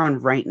that's what we're on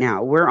right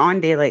now. We're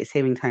on daylight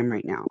saving time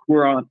right now.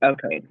 we're on.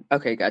 Okay.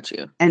 Okay. Got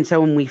you. And so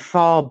when we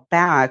fall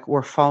back,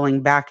 we're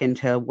falling back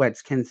into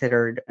what's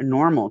considered a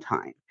normal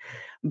time.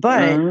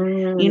 But,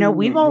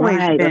 we've always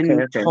Right. Okay.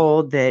 been Okay.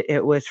 told that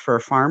it was for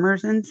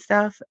farmers and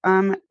stuff.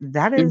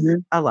 That is hmm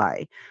a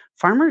lie.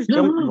 Farmers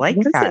don't like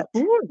What is it that.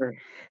 for?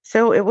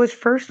 So it was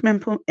first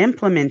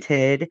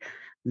implemented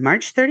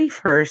March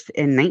 31st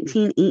in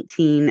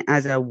 1918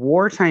 as a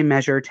wartime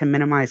measure to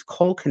minimize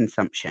coal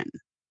consumption.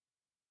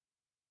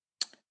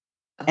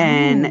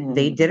 And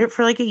they Oh. did it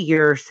for like a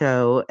year or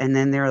so, and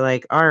then they're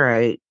like, all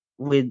right,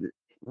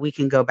 we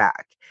can go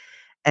back.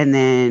 And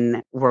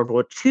then World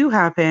War II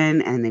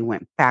happened and they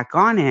went back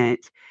on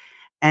it.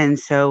 And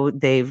so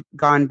they've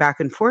gone back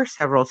and forth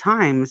several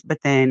times,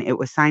 but then it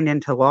was signed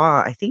into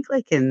law, I think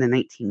like in the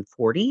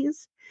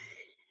 1940s.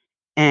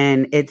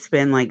 And it's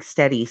been like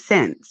steady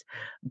since.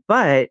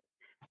 But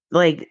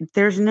like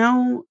there's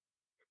no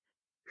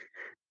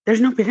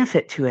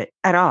benefit to it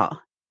at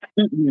all.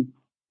 Mm-mm.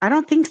 I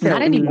don't think Not so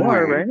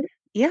anymore, anymore. right?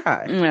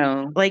 Yeah.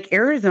 No. Like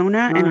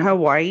Arizona and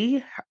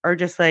Hawaii are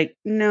just like,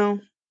 no,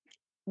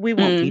 we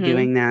won't be Mm-hmm.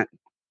 doing that.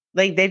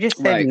 Like they just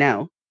said Right.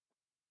 no.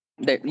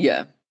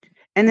 Yeah.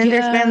 And then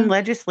there's been Yeah.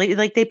 legislation,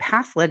 like they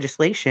passed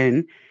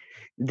legislation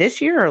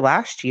this year or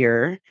last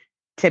year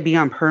to be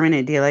on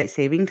permanent daylight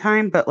saving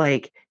time, but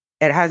like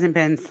it hasn't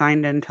been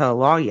signed into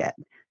law yet.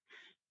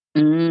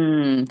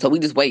 So we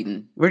just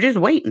waiting. We're just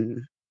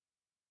waiting.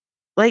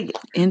 Like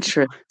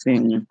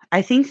Interesting.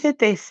 I think that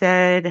they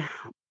said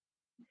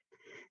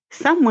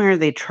somewhere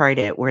they tried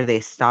it where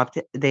they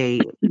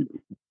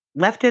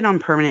left it on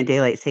permanent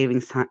daylight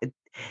savings time.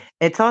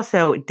 It's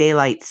also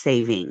daylight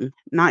saving,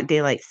 not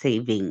daylight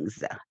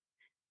savings.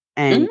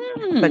 And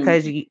Mm.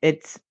 because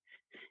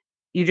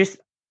you just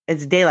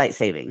it's daylight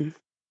saving.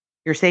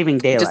 You're saving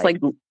Just daylight.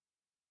 like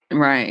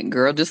right,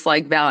 girl, just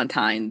like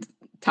Valentine's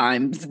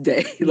times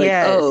day. Like,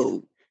 Yes.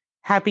 oh,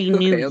 Happy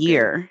New okay, okay.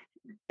 Year.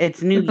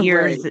 It's New Right.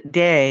 Year's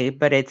Day,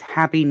 but it's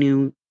Happy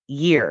New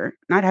Year,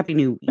 not Happy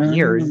New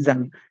Year's.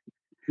 Um,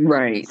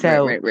 right, right,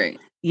 So, right, right.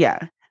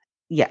 yeah.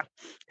 Yeah.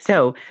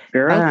 So,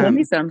 Girl, tell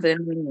me um,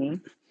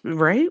 something.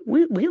 right?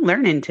 We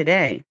learning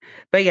today.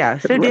 But yeah,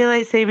 so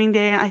daylight saving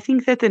day, I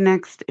think that the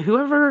next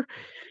whoever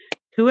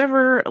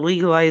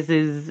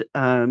legalizes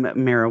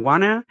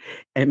marijuana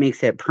and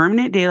makes it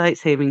permanent daylight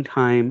saving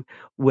time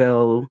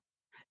will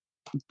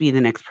be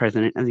the next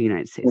president of the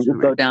United States Will of go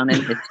America. down in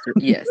history.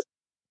 Yes.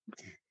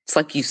 It's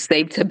like you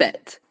saved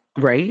Tibet.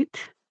 Right?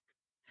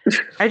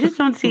 I just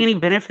don't see any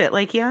benefit.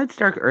 Like, yeah, it's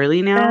dark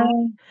early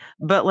now,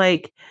 but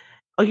like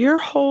your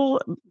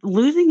whole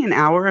losing an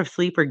hour of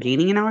sleep or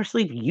gaining an hour of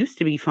sleep used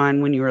to be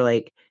fun when you were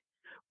like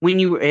when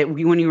you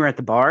were at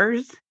the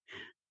bars.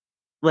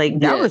 Like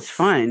that was Yes.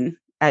 fun.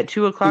 At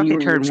two When o'clock, you it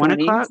were in your turned 20s. 1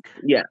 o'clock,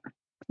 Yeah,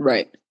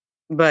 right.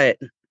 but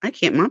I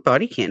can't. My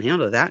body can't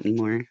handle that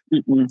anymore.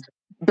 Mm-mm.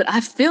 But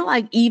I feel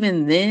like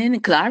even then,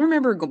 because I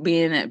remember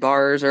being at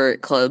bars or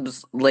at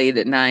clubs late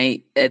at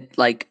night at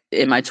like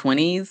in my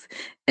 20s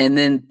and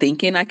then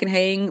thinking I can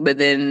hang, but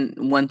then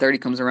 1:30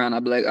 comes around,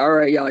 I'll be like, all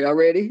right, y'all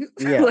ready?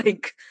 Yeah,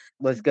 Like,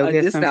 let's go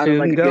get this some sounded food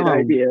like and a go good home.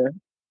 idea.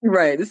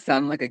 Right. This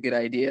sounded like a good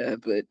idea,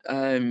 but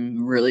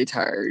I'm really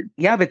tired.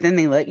 Yeah, but then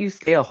they let you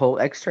stay a whole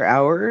extra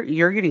hour.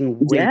 You're getting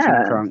way too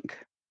Yeah. drunk.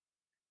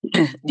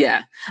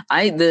 Yeah.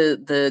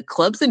 The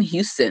clubs in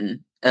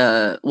Houston,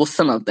 well,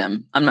 some of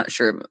them, I'm not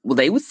sure. Well,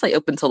 they would stay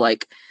open till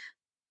like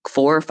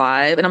 4 or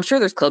 5, and I'm sure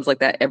there's clubs like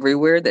that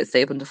everywhere that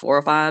stay open to 4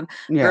 or 5.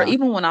 Girl, Yeah.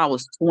 even when I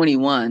was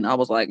 21, I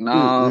was like,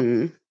 nah.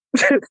 Mm-mm.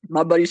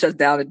 My buddy shuts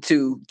down at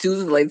 2. 2's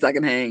as late as I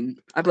can hang.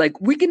 I'd be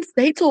like, we can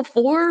stay till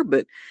 4,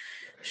 but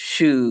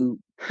shoot,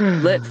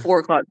 let 4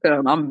 o'clock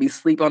come. I'm gonna be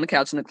asleep on the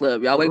couch in the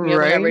club. Y'all wake me up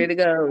when y'all Right? ready to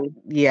go.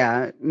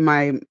 Yeah,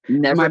 my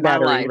Never in my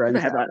battery life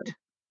runs have I, out.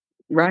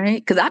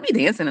 right? Because I be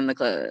dancing in the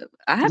club.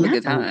 I have a Yeah.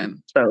 good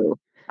time. So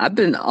I've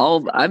been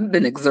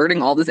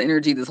exerting all this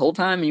energy this whole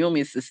time, and you want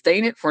me to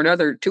sustain it for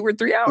another 2 or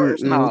 3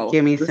 hours? Mm-mm. No.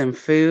 Give me some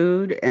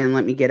food and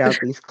let me get out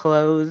these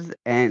clothes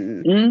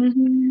and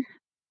hmm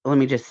let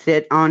me just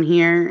sit on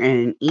here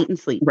and eat and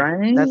sleep. That's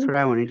Right? what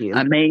I want to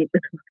I do. may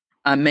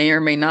I may or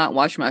may not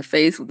wash my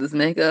face with this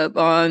makeup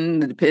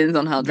on. It depends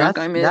on how drunk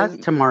I'm That's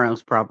in.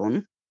 tomorrow's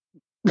problem.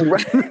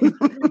 Right.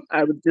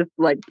 I would just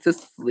like to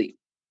sleep,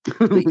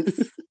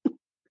 please.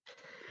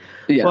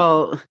 Yeah.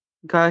 Well,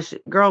 gosh,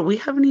 girl, we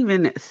haven't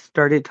even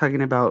started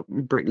talking about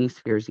Britney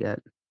Spears yet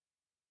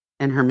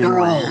and her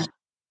Girl, memoir.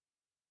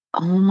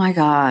 Oh my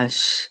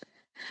gosh.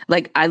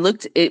 Like I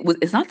looked,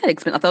 it's not that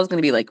expensive. I thought it was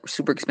gonna be like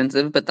super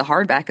expensive, but the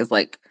hardback is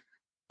like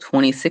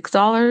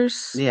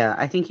 $26. Yeah,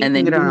 I think you And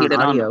can then get you it can on get it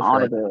on audio for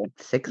like Audible.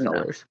 six Yeah.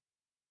 dollars.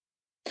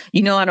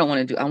 I don't want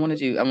to do, I want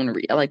to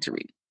read. I like to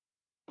read.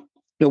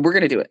 No, we're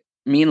gonna do it.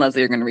 Me and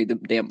Leslie are gonna read the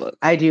damn book.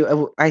 I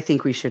do. I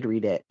think we should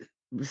read it.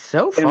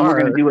 So And we're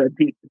gonna far,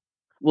 do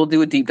we'll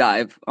do a deep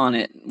dive on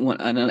it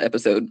on an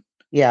episode.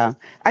 yeah.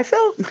 I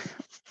feel.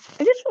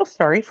 I just feel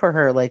sorry for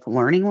her, like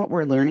learning what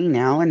we're learning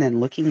now, and then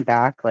looking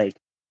back, like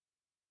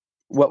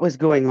what was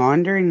going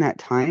on during that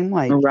time.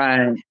 Like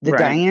Right, the right.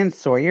 Diane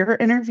Sawyer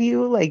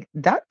interview, like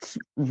that's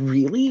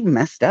really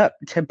messed up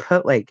to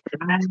put like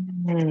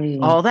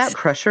all that Right.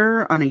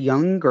 pressure on a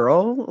young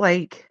girl,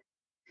 like,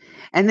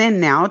 and then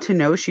now to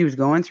know she was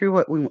going through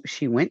what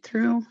she went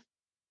through.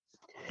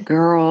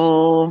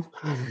 Girl.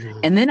 I don't know.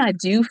 And then I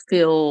do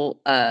feel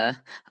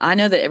I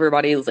know that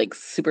everybody is like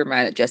super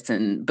mad at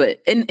Justin,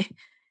 but and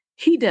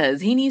he does.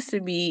 He needs to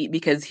be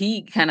because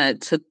he kind of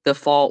took the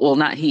fall. Well,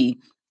 not he.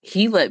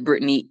 He let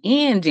Brittany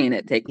and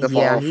Janet take the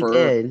Yeah, fall he for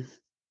did.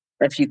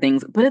 a few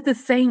things. But at the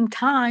same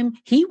time,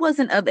 he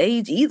wasn't of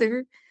age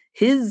either.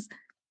 His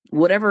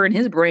whatever in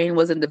his brain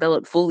wasn't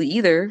developed fully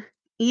either.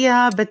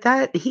 Yeah, but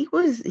that he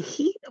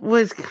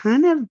was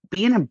kind of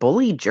being a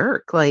bully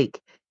jerk.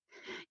 Like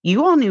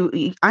you all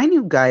knew I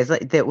knew guys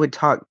like that would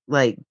talk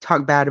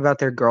bad about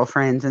their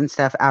girlfriends and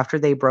stuff after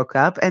they broke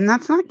up, and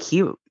that's not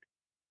cute.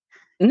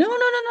 No, no,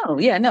 no, no.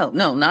 Yeah, no,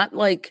 no, not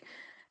like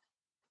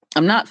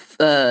I'm not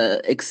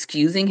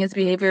excusing his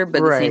behavior, but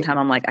at the same Right. time,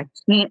 I'm like, I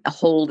can't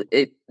hold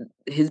it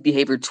his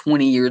behavior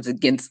 20 years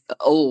against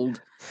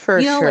old. For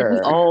Like we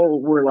sure.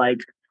 all were like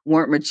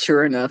weren't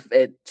mature enough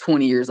at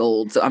 20 years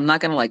old. So I'm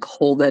not gonna like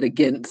hold that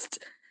against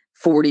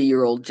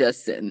 40-year-old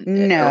Justin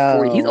or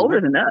 40. He's No.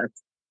 older than us,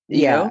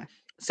 you know? Yeah.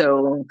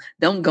 So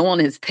don't go on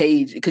his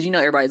page because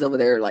everybody's over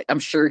there, like I'm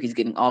sure he's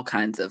getting all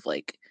kinds of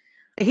like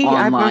I'm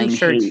online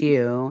sure hate.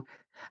 too.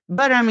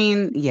 But I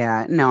mean,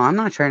 yeah, no, I'm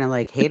not trying to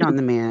like hate on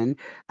the man.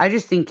 I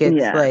just think it's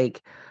Yeah,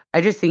 like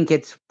I just think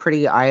it's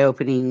pretty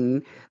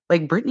eye-opening.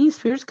 Like Britney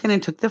Spears kind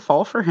of took the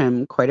fall for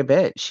him quite a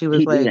bit. She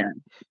was he like yeah.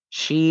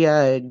 she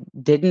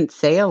didn't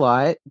say a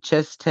lot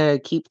just to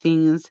keep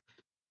things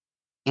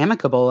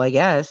amicable, I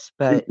guess,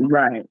 but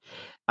Right.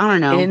 I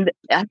don't know. And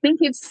I think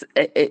it's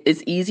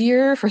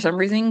easier for some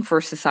reason for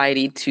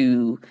society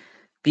to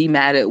be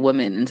mad at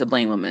women and to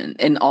blame women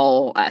in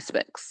all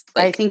aspects.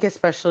 I Like think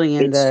especially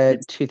in the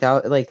it's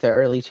 2000 like the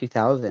early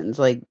 2000s,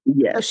 like she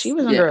yes,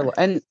 was under yeah,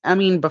 and I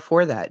mean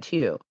before that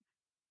too.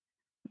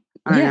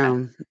 I don't yeah.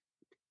 know.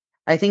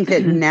 I think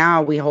that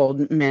now we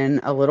hold men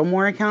a little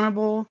more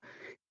accountable,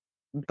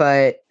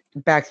 but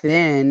back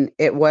then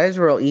it was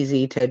real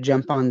easy to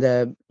jump on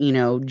the,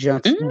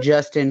 Mhm.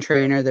 Justin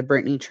train or the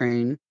Britney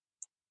train.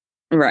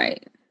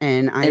 Right.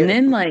 And And I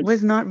then like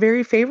was not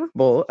very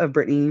favorable of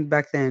Britney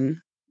back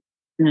then.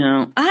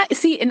 I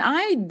see, and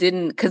I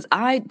didn't because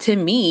I to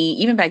me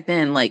even back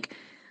then like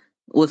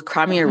with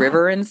Crimea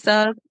River and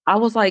stuff, I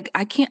was like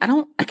I can't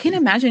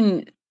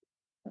imagine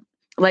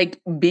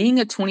like being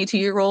a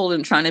 22-year-old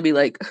and trying to be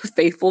like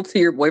faithful to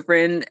your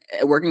boyfriend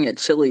working at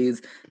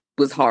Chili's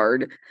was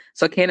hard.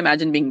 So I can't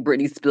imagine being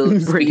Britney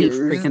Britney Spears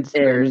freaking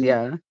Spears, and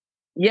yeah.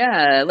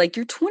 yeah, like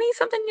you're 20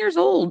 something years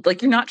old.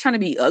 Like you're not trying to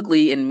be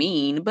ugly and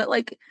mean, but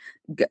like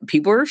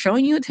people are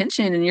showing you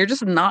attention and you're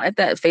just not at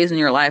that phase in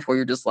your life where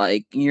you're just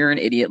like, you're an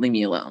idiot, leave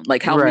me alone.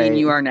 Like how me and Right.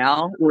 you are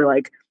now, we're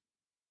like,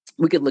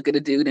 we could look at a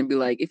dude and be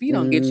like, if you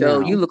don't get you No.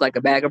 look like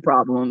a bag of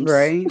problems.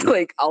 Right?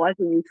 Like all I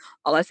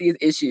see is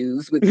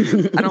issues with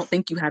you. I don't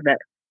think you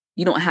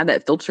don't have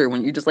that filter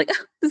when you're just like,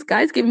 "Ah, this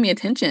guy's giving me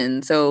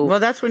attention." So Well,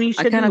 that's when you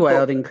I should kind be of felt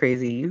wild and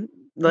crazy.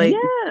 Like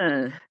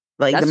yeah.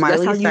 the That's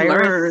Miley how you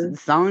Cyrus learn.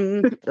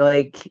 song,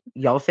 like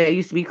y'all say I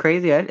used to be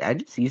crazy. I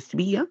just used to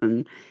be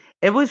young.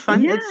 It was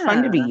fun. It's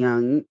fun to be Yeah,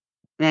 young,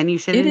 and you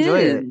should it enjoy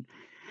is. it.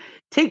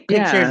 Take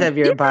pictures Yeah. of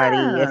your body.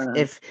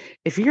 Yeah.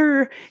 If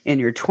you're in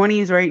your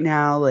 20s right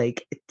now,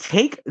 like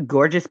take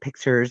gorgeous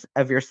pictures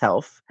of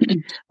yourself.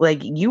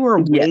 Like you are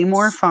way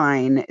more Yes.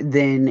 fine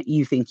than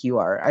you think you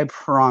are. I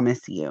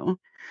promise you.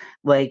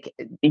 Like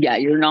Yeah,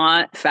 you're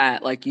not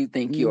fat like you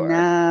think you are.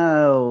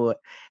 no.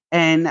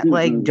 And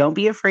like Mm-mm. don't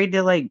be afraid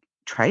to like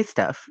try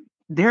stuff.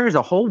 There is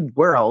a whole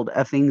world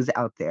of things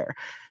out there.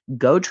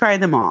 Go try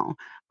them all.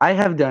 I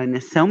have done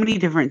so many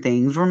different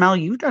things. Ramel,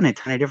 you've done a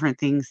ton of different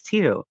things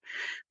too.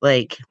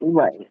 Like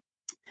Right.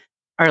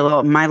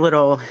 my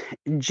little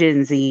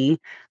Gen Z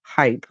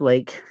hype.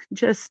 Like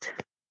just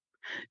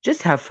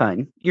have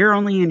fun. You're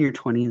only in your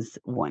 20s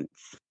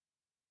once.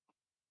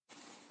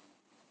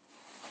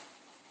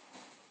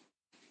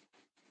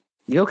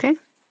 You okay?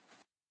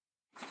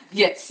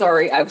 Yes,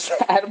 sorry. I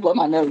had to blow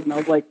my nose and I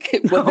was like,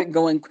 it No. wasn't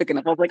going quick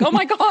enough. I was like, oh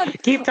my God.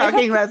 Keep I have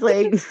talking, to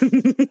Leslie.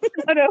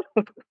 I know.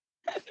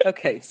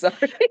 Okay, sorry.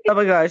 Oh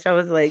my gosh, I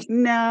was like,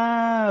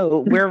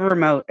 "No, we're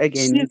remote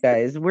again, you She's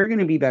guys. We're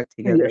gonna be back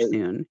together yes.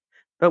 soon."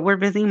 But we're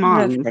busy Okay.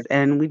 moms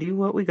and we do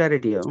what we gotta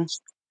do.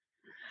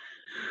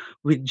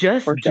 We For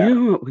just sure.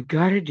 do what we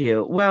gotta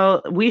do.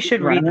 Well, we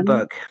should read the Right?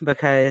 book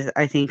because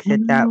I think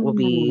that that will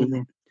be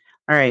Mm.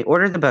 All right,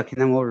 order the book and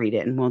then we'll read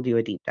it and we'll do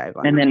a deep dive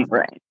on And it. then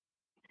right.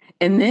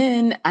 And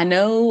then I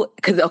know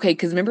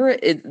because remember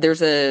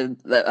there's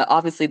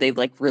obviously they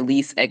like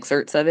release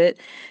excerpts of it,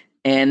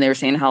 and they're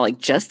saying how like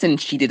Justin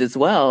cheated as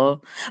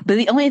well. But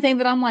the only thing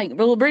that I'm like,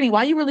 well, Brittany,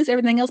 why you release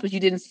everything else, but you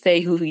didn't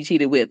say who he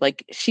cheated with?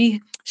 Like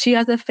she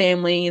has a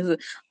family,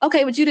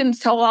 okay, but you didn't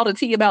tell all the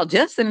tea about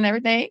Justin and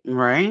everything.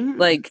 Right?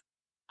 Like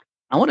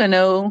I want to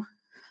know.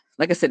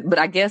 Like I said, but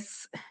I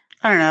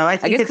don't know. I I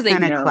think guess it's because they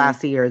kind of know.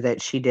 classier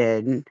that she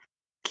did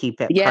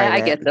keep it Yeah, I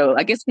private. guess so.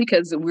 I guess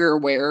because we're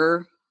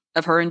aware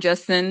of her and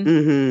Justin.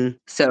 Mm-hmm.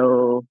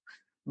 So,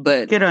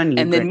 but Good on you,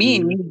 and then me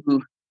and Brittany.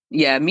 you,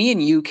 yeah, me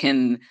and you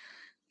can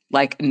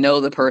like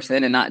know the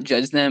person and not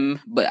judge them,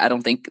 but I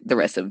don't think the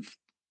rest of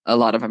a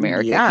lot of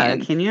America Yeah,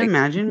 can. can you Like,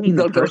 imagine being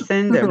the go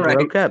person that right.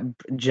 broke up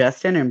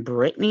Justin and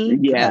Brittany?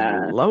 Good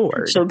Yeah,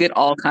 Lord. she'll get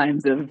all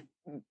kinds of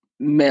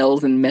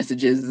mails and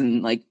messages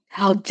and like,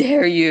 how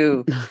dare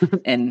you?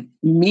 And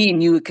me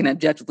and you can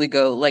objectively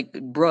go like,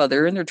 bro,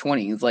 they're in their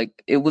 20s.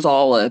 Like it was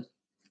all a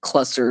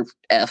cluster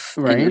F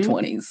in your Right?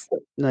 20s.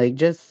 Like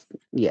just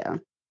yeah.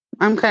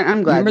 I'm glad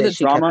Remember the that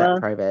she kept that drama?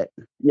 private.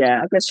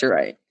 Yeah, I guess you're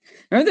right.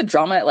 Remember the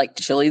drama at like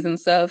Chili's and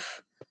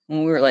stuff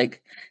when we were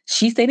like,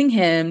 she's dating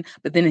him,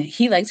 but then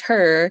he likes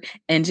her,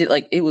 and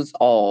like it was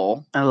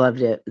all I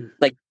loved it.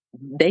 like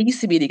they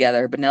used to be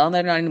together, but now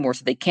they're not anymore,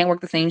 so they can't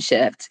work the same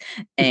shift.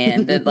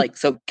 And then like,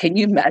 so can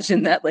you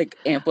imagine that like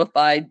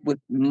amplified with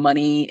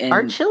money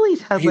Our and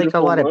Chili's had like a beautiful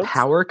lot of looks?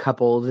 power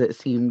couples, it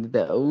seemed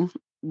though.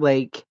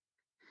 Like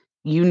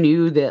you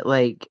knew that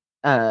like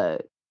Ileana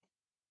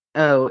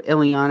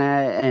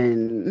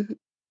and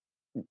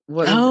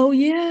what was Oh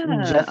yeah,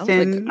 I was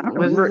like, I Justin don't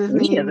was remember his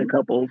any of the name?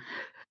 couples.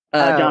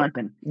 Oh,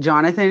 Jonathan.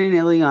 Jonathan and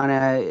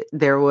Ileana.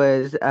 There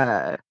was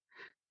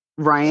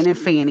Ryan and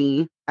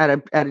Fanny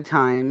at a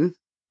time.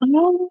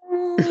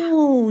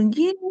 Oh,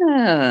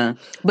 yeah.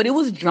 But it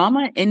was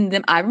drama in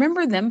them. I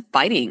remember them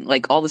fighting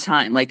like all the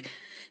time. Like,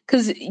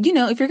 because, if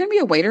you're going to be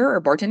a waiter or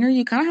a bartender,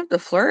 you kind of have to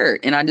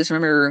flirt. And I just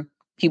remember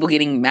people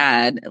getting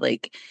mad.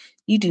 Like,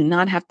 you do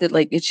not have to,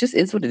 like, it just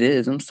is what it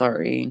is. I'm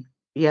sorry.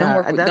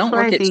 Yeah, that's Don't why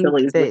I work at think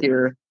Chili's with that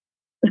your,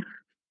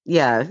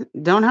 yeah,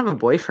 don't have a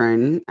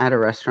boyfriend at a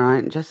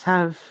restaurant. Just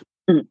have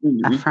a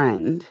mm-mm.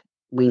 friend.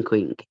 Wink,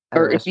 wink at a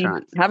Or if you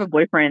restaurant. have a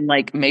boyfriend,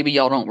 like, maybe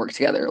y'all don't work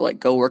together. Like,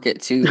 go work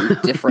at two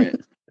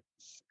different,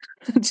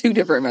 two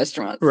different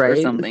restaurants or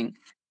Right? something.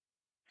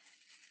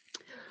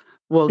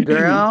 Well,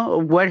 girl,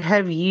 what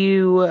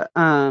you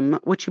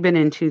been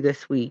into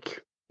this week?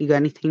 You got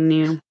anything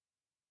new?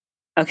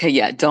 Okay,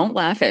 yeah, don't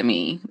laugh at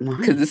me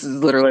because Why? this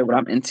is literally what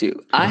I'm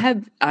into. I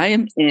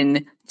am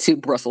into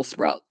Brussels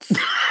sprouts.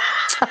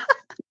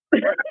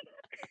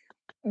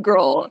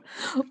 Girl,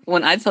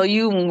 when I tell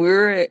you when we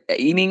were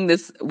eating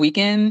this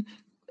weekend,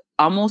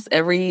 almost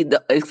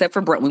except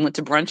for brunch, we went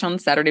to brunch on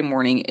Saturday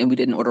morning and we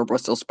didn't order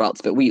Brussels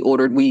sprouts, but we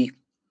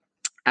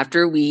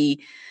after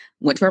we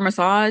went to our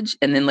massage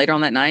and then later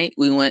on that night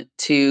we went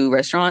to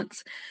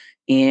restaurants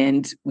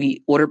and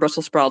we ordered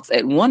Brussels sprouts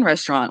at one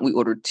restaurant. We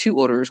ordered two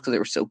orders because they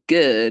were so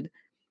good.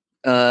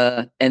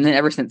 And then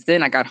ever since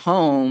then, I got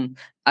home.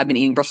 I've been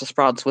eating Brussels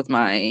sprouts with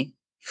my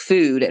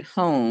food at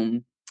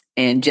home.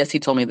 And Jesse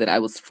told me that I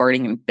was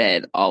farting in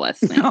bed all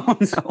last night. Oh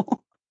no.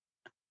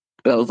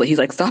 But I was like, he's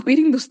like, stop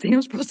eating those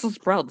damn Brussels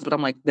sprouts. But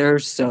I'm like, they're They're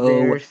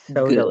so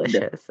so good.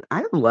 delicious.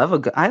 I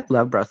love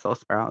Brussels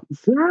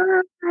sprouts.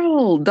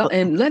 Girl,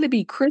 and let it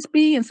be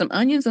crispy and some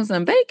onions and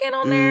some bacon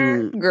on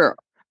there. Mm, Girl,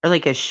 or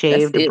like a that's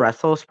shaved it.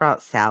 Brussels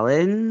sprout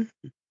salad,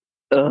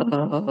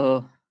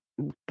 Uh,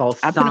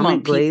 I put them on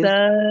balsamic glaze.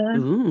 pizza.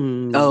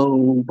 Ooh,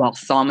 Oh,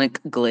 balsamic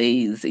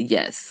glaze.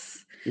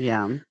 Yes.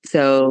 yeah.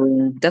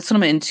 So that's what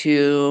I'm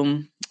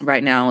into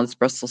right now is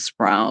Brussels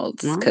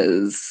sprouts Well,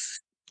 because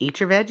eat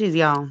your veggies,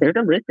 y'all. they're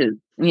delicious.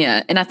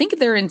 Yeah, and I think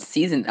they're in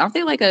season. Aren't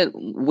they like a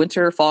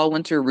fall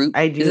winter root?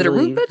 I Is do it a root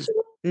believe.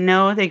 vegetable?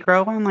 No, they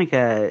grow on like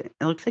it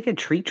looks like a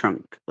tree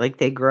trunk. Like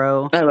they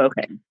grow, Oh,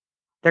 okay.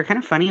 they're kind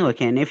of funny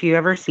looking. If you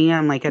ever see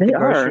them like at the They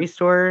grocery are.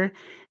 store,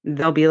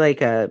 they'll be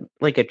like a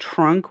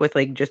trunk with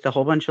like just a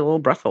whole bunch of little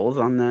Brussels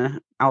on the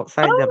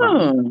outsides of them.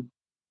 Oh,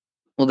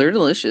 well, they're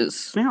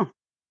delicious. Yeah.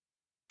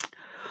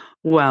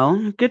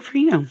 Well, good for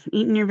you,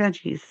 eating your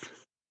veggies.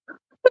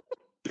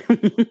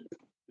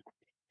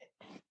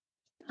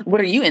 What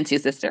are you into,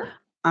 sister?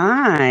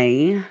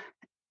 I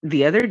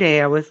the other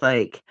day I was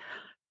like,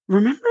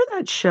 remember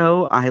that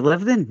show I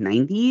Love the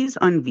 90s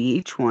on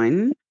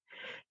VH1?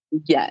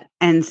 Yes.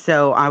 And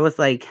so I was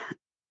like,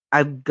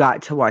 I've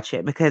got to watch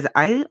it because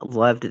I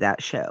loved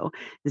that show.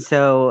 And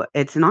so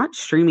it's not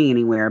streaming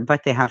anywhere,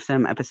 but they have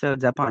some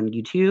episodes up on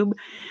YouTube.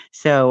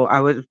 So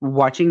I was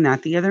watching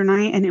that the other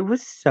night and it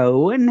was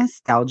so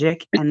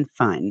nostalgic and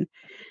fun.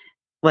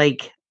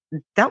 Like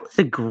that was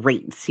a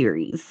great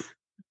series.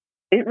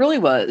 It really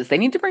was. They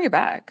need to bring it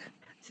back.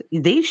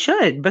 They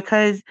should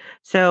because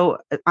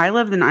I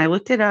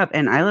looked it up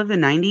and I Love the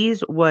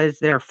 90s was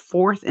their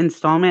fourth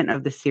installment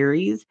of the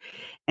series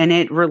and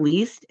it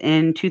released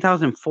in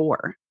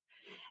 2004.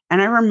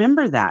 And I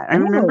remember that. I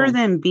remember Oh,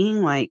 them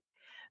being like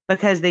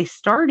because they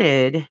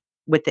started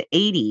with the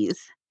 80s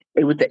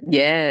It was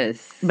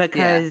yes, yeah.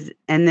 because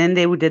and then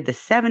they did the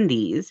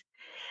 70s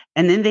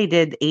and then they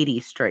did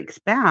 80s Strikes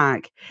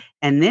Back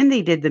and then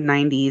they did the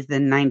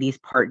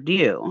 90s Part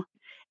Due.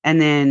 And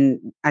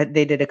then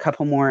they did a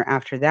couple more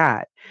after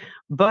that.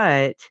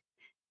 But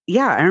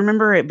yeah, I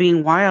remember it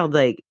being wild.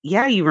 Like,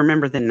 yeah, you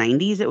remember the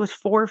 90s? It was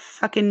 4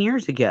 fucking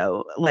years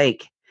ago.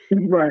 Like, I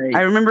Right.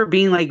 remember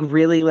being like,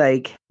 really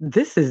like,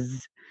 this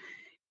is,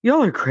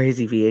 y'all are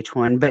crazy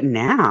VH1. But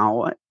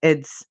now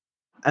it's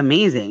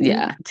amazing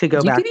Yeah. to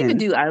go You back could even and,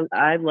 do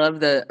I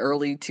love the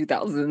early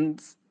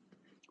 2000s.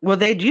 well,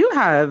 they do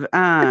have,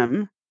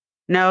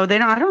 no, they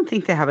don't, I don't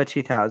think they have a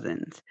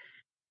 2000s.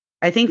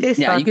 I think they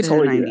Yeah, you stopped could at the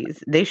totally do that.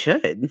 90s. They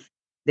should.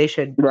 They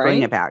should bring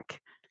Right? it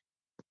back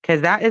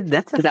because that's a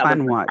Because that was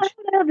fun I watch.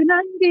 love the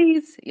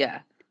 90s. Yeah.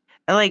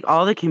 I like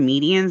all the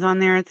comedians on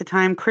there at the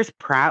time. Chris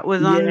Pratt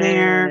was on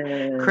there,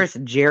 Yes. Chris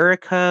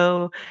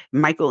Jericho,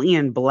 Michael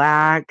Ian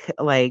Black.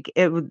 Like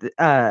it was.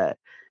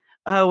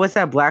 Oh, what's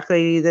that black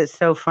lady that's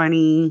so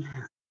funny?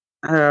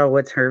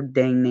 What's her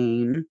dang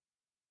name?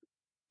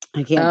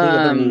 I can't think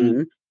of her Um,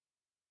 name.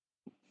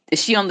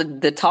 is she on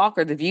the talk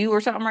or the view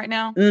or something right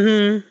now?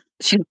 Mm-hmm.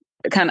 She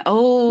kind of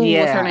oh,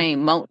 what's her Yeah.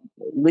 name? Oh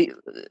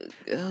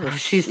Oh,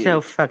 she's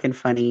so shoot. fucking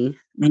funny.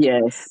 But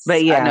Yes. I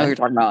know who yeah, you're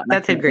talking about, and I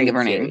that's a can't think of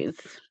great her name.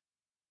 series.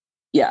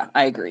 Yeah,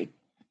 I agree.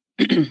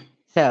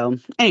 So,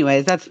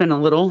 anyways, that's been a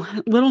little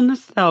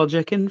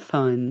nostalgic and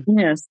fun.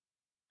 Yes.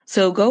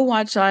 So go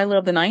watch I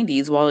Love the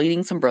 90s while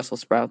eating some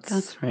Brussels sprouts.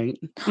 That's right.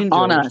 Enjoy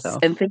On us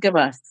and yourself. think of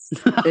us.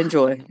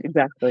 Enjoy.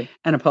 Exactly.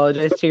 And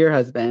apologize to your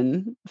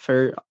husband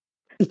for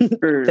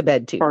For the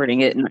bed too.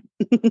 farting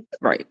it.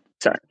 Right.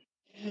 Sorry.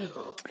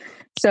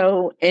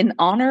 So in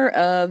honor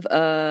of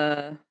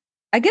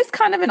I guess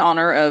kind of in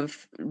honor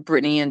of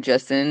Brittany and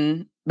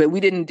Justin, but we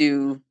didn't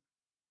do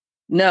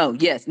no,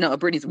 yes, no,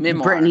 Brittany's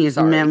memoir. Brittany's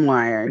Sorry.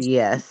 memoir,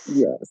 yes.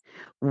 Yes.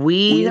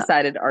 We We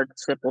decided our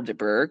triple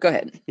dipper. Go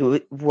ahead.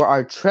 were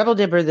our treble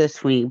dipper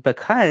this week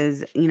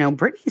because,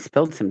 Brittany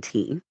spilled some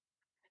tea.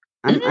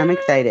 I'm Mm,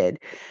 excited.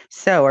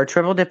 So our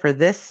triple dipper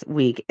this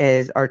week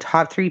is our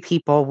top 3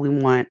 people we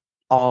want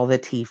all the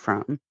tea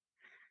from.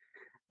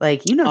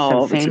 Like, some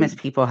all the famous tea.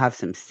 people have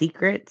some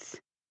secrets.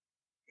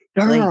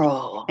 Like,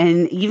 Girl.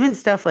 and even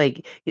stuff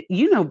like,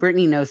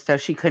 Brittany knows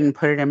stuff she couldn't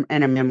put it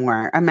in a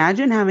memoir.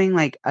 Imagine having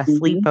like a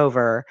Mhm.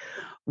 sleepover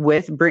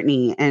with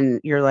Brittany and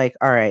you're like,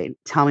 all right,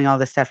 tell me all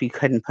the stuff you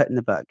couldn't put in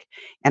the book.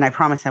 And I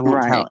promise I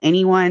won't tell Right.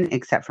 anyone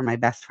except for my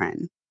best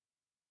friend.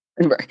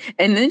 Right.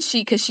 And then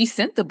because she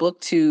sent the book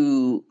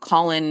to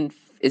Colin,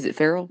 is it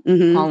Farrell?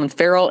 Hmm. Colin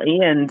Farrell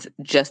and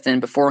Justin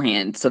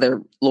beforehand, so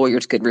their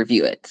lawyers could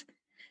review it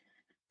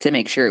to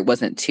make sure it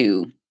wasn't too,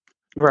 you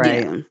know,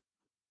 Right.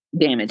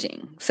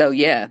 damaging. So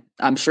yeah,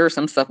 I'm sure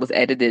some stuff was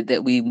edited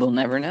that we will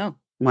never know.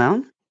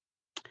 Well,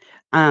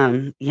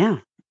 yeah.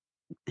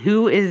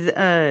 Who is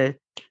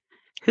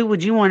who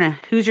would you want to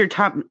who's your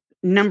top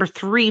number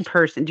 3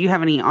 person? Do you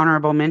have any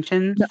honorable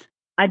mentions? No,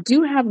 I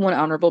do have one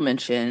honorable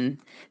mention,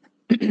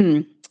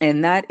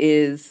 and that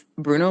is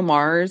Bruno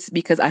Mars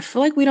because I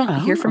feel like we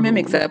don't hear from him Oh.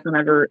 except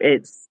whenever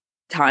it's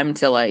time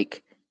to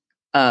like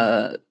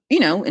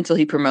until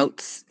he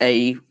promotes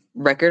a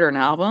record or an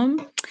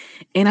album.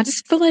 And I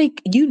just feel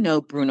like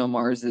Bruno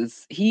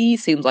Mars he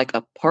seems like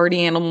a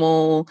party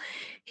animal.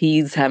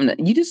 He's having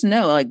you just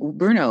know like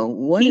Bruno,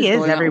 what He is is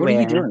going on? What are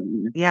you everywhere.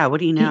 doing? Yeah, what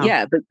do you know?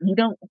 Yeah, but you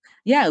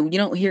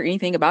don't hear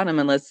anything about him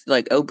unless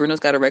like, oh, Bruno's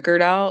got a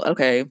record out.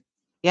 Okay.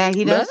 Yeah,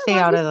 he But does stay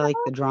otherwise, out of, like,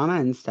 the drama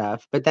and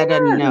stuff, but that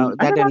doesn't yeah, know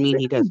I that don't doesn't see mean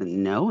he him.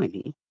 doesn't know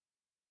any.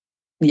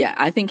 Yeah,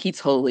 I think he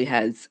totally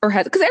has or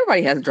has because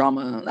everybody has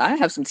drama. I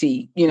have some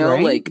tea,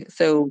 Right? like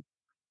so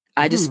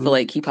I just feel Oh,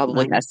 like he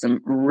probably well, has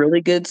some really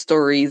good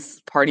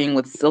stories partying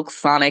with Silk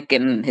Sonic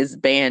and his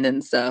band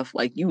and stuff.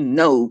 Like,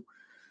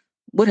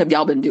 what have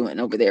y'all been doing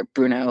over there,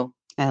 Bruno?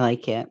 I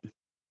like it.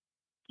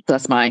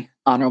 That's my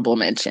honorable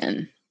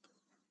mention.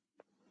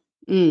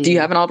 Do you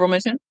Mm, have an honorable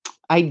mention?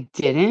 I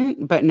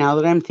didn't, but now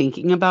that I'm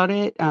thinking about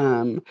it,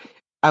 I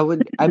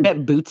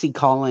bet Bootsy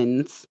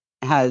Collins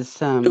has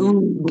some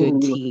good Ooh,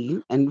 tea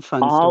and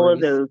fun all of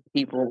stories. those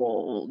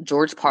people,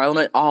 George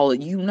Parliament, all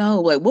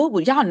like what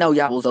would y'all know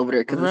y'all was over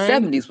there because the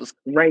Right? 70s was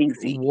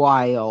crazy,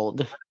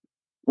 Wild.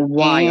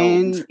 wild,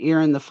 And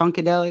you're in the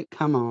Funkadelic?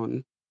 Come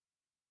on.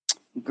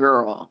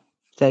 girl.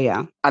 So,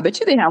 yeah. I bet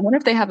you I wonder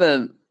if they have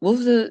a what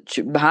was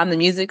it behind the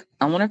music?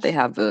 I wonder if they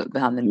have a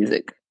behind the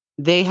music.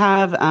 They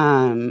have,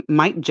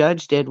 Mike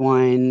Judge did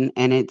one,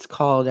 and it's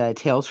called,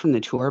 Tales from the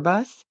Tour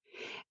Bus.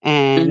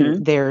 And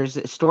Mm-hmm.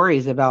 there's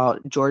stories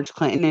about George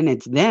Clinton, and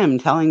it's them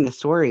telling the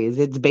stories.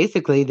 It's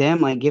basically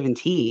them, like, giving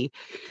tea,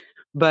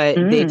 but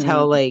they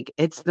tell, Mm. like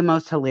it's the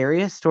most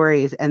hilarious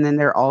stories, and then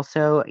they're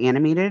also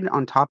animated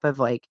on top of,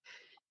 like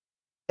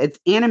it's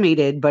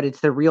animated, but it's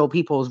the real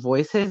people's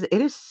voices.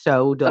 It is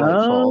so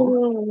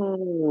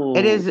delightful.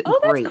 It Oh. is Oh,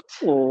 that's great.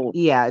 cool.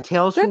 Yeah,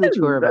 Tales from the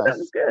Tour That is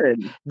Bus.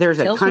 good. There's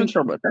a Tales from the coun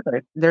Shore Bus.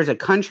 Okay. there's a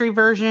country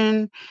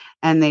version,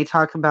 and they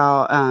talk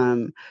about,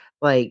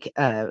 like,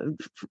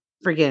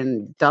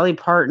 freaking Dolly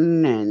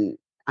Parton and,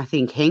 I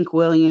think Hank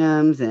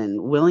Williams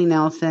and Willie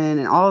Nelson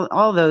and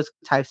all those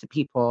types of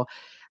people.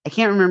 I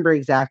can't remember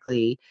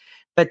exactly,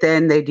 but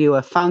then they do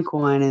a funk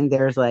one, and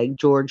there's like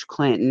George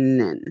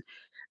Clinton, and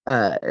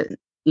uh,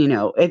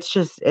 it's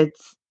just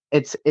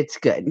it's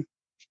good.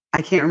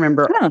 I can't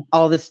remember Huh.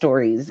 all the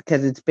stories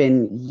because it's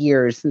been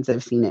years since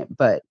I've seen it,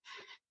 but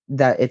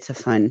that it's a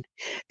fun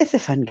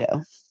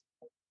go.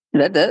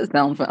 That does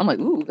sound fun. I'm like,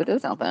 ooh, that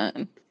does sound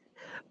fun.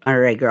 All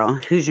right, girl.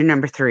 Who's your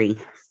number three?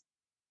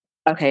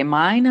 Okay,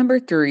 my number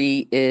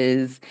three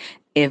is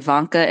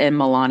Ivanka and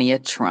Melania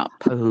Trump.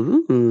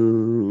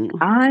 Ooh.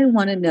 I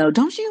want to know,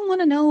 don't you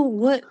want to know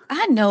what?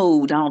 I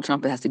know Donald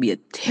Trump has to be a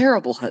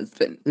terrible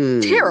husband.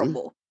 Mm.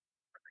 Terrible.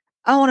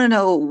 I want to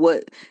know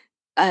what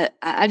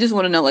I just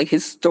want to know like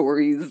his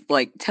stories.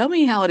 Like, tell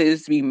me how it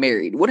is to be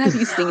married. What have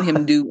you seen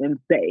him do and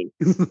say?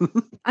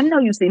 I know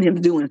you've seen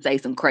him do and say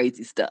some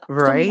crazy stuff, some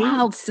Right?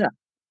 wild stuff.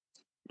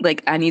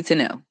 Like, I need to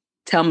know.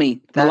 Tell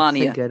me, That's a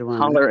Melania, good one.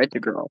 holler at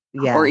your girl.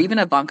 Or Yeah. even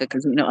Ivanka,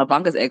 because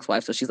Ivanka's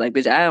ex-wife, so she's like,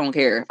 bitch, I don't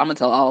care. I'm gonna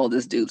tell all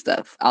this dude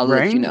stuff. I'll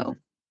let you Right? know.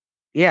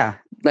 Yeah.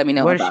 Let me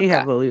know What does about she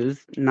have that. to lose?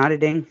 Not a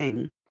dang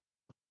thing.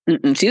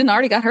 She done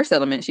already got her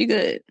settlement. She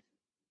good.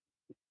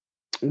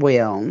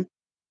 Well,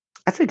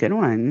 that's a good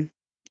one.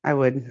 I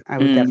would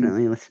Mm,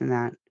 definitely listen to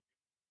that.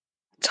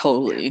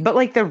 totally. But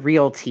like the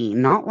real tea,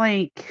 not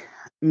like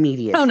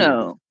media Oh tea.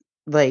 no.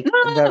 Like No,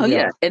 no, the no,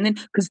 yeah. real. And then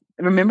because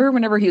remember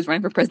whenever he was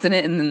running for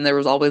president, and then there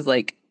was always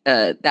like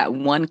that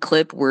one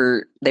clip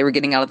where they were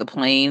getting out of the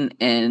plane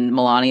and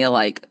Melania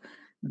like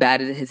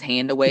batted his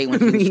hand away when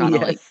he was trying to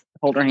like Yes.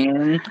 hold her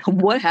hand.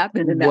 What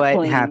happened in that What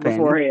plane happened?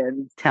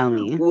 beforehand? Tell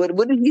me.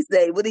 What did he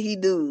say? What did he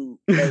do?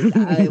 Like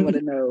I want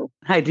to know.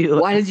 I do.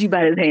 Why did you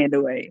bat his hand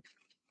away?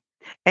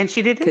 And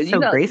she did it Because so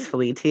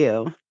gracefully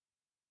too.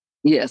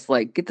 yes,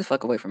 like get the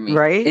fuck away from me.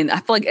 Right? And I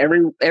feel like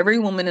every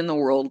woman in the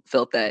world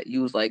felt that.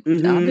 You was like, I've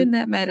Mm-hmm. been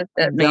that mad at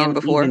that man Don't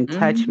before. even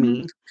touch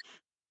me.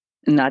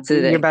 Not You're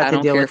today. about I to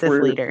don't deal care with if this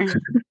we're. later.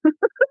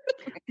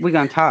 We're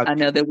gonna I talk.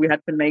 know that we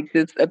have to make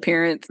this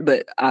appearance,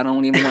 but I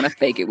don't even want to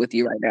fake it with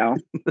you right now,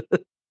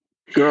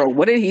 girl.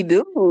 What did he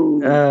do?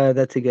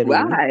 That's a good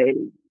one. Why?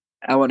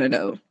 I want to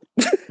know.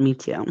 Me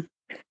too.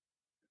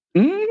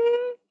 Mm.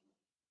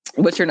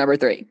 What's your number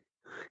three?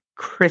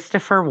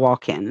 Christopher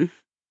Walken.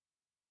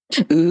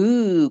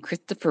 Ooh,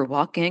 Christopher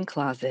Walken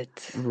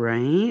closet.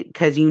 Right?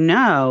 Because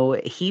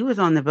he was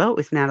on the boat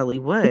with Natalie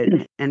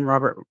Wood and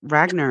Robert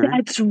Wagner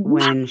That's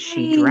when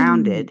she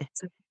drowned. right.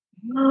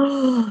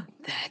 Oh,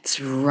 that's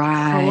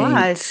right.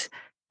 Plus,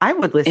 I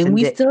would And listen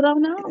we to still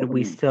don't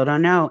we know. still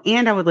don't know.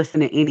 And I would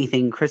listen to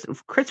anything.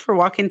 Christopher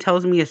Walken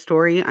tells me a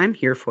story. I'm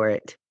here for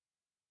it.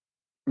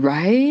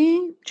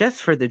 Right?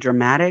 Just for the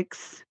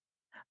dramatics.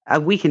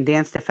 We can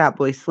dance to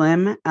Fatboy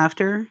Slim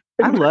after.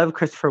 I love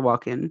Christopher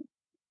Walken.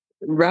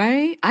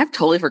 Right? I've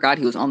totally forgot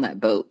he was on that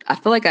boat. I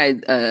feel like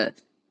I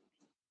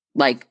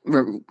like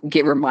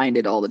get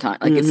reminded all the time.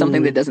 Like it's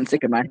something that Hmm. doesn't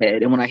stick in my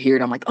head, and when I hear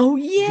it, I'm like, oh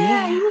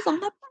yeah, he Yeah, was on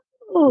the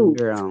boat.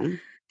 girl.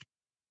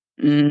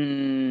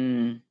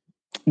 Mm,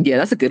 yeah,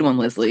 that's a good one,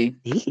 Leslie.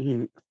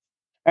 All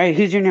right,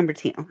 who's your number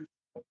two?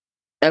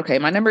 Okay,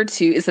 my number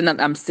two is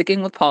another. I'm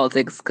sticking with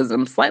politics because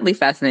I'm slightly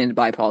fascinated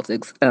by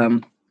politics.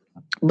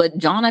 But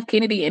John F.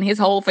 Kennedy and his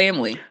whole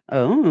family,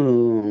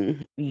 Oh,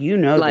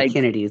 the like,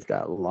 Kennedys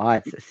got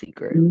lots of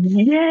secrets.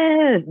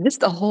 yes, just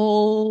the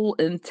whole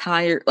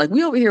entire. Like,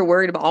 we over here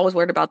always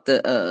worried about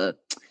the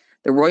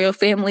royal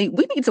family.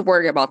 We need to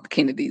worry about the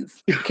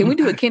Kennedys. Can we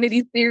do a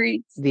Kennedy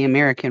series? The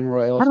American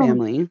royal I don't.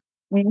 family.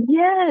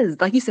 Yes,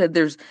 like you said,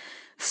 there's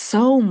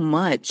so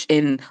much.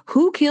 And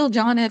who killed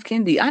John F.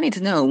 Kennedy? I need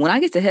to know. When I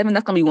get to heaven,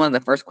 that's gonna be one of the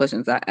first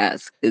questions I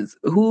ask: is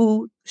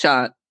who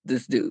shot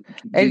this dude?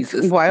 It's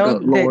Jesus, good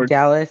wild that Lord.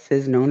 Dallas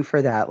is known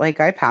for that. Like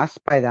I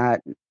passed by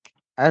that.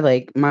 I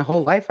like my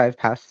whole life I've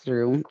passed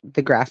through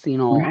the grassy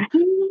knoll Right?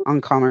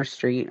 on Commerce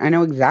Street. I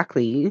know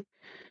exactly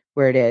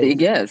where it is.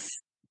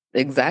 Yes,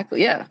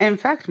 exactly. Yeah. In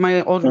fact,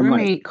 my old I'm like,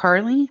 roommate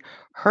Carly,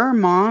 her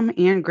mom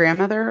and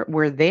grandmother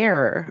were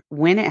there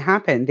when it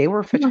happened. They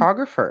were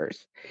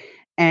photographers,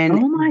 and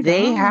oh my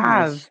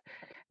gosh.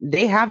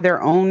 they have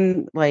their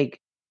own like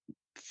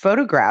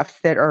photographs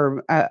that are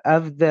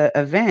of the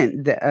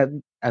event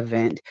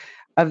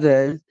of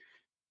the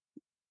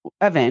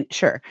event,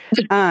 sure,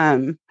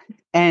 um,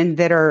 and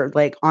that are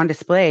like on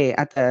display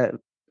at the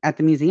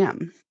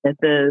museum. At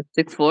the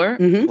sixth floor?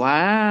 Hmm.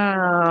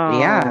 Wow.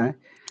 Yeah.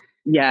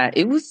 Yeah,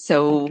 it was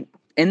so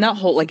and that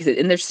whole like you said,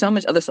 and there's so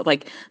much other stuff.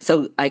 Like,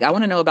 so like I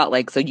want to know about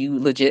like so you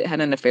legit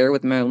had an affair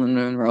with Marilyn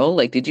Monroe.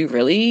 Like, did you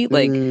really?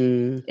 Like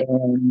Mm.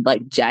 and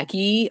like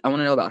Jackie, I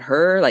want to know about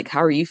her. Like,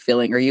 how are you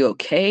feeling? Are you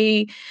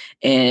okay?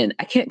 And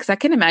I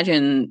can't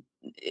imagine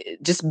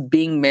just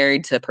being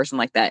married to a person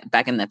like that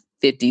back in the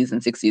 50s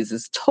and 60s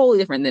is totally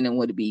different than it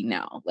would be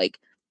now. Like,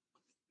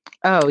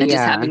 Oh and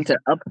just yeah. having to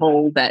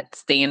uphold that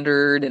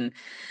standard and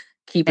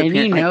keep And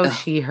appearing like, oh,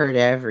 she heard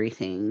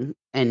everything.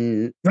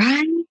 And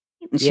right?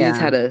 And she just yeah.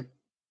 had to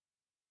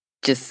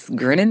just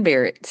grin and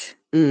bear it.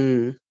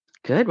 Mm.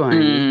 Good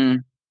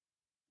one.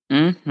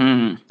 Mm,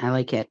 hmm. I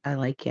like it. I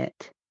like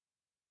it.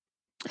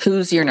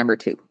 Who's your number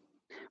two?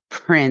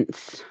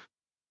 Prince.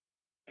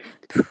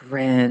 If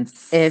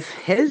Prince.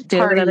 his Do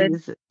you ever got it?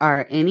 parties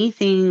are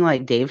anything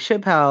like Dave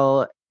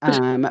Chappelle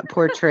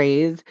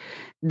portrays,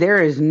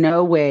 there is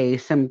no way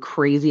some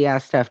crazy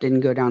ass stuff didn't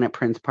go down at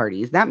Prince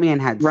parties. That man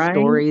had Right?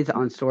 stories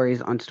on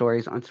stories on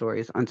stories on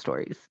stories on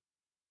stories.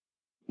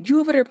 You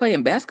over there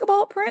playing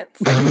basketball, Prince?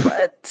 In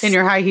What?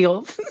 your high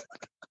heels.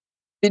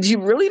 Did you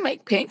really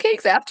make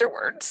pancakes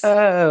afterwards?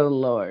 Oh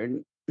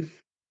Lord.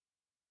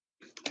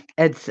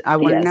 I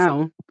want to Yes.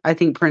 know. I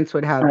think Prince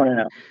would I have want to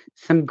know.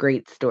 some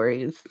great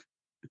stories.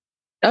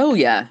 Oh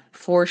yeah,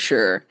 for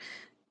sure.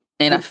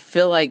 And I And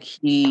feel like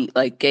he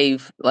like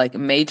gave like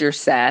major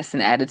sass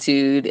and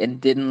attitude and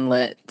didn't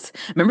let.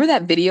 Remember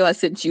that video I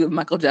sent you of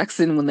Michael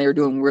Jackson when they were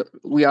doing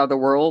We Are the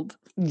World?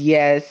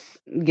 yes,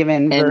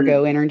 given And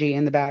Virgo energy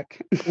in the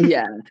back.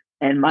 yeah,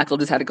 and Michael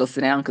just had to go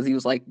sit down because he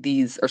was like,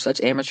 "These are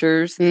such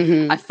amateurs." I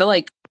Hmm. feel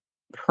like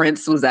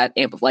Prince was that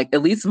like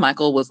at least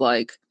Michael was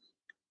like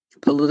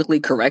politically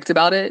correct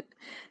about it.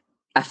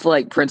 I feel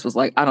like Prince was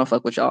like, "I don't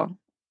fuck with y'all."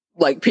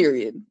 Like,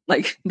 period.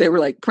 Like they were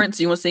like, "Prince,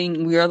 you want to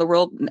sing We Are the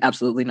World?"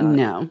 Absolutely not.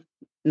 No,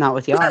 not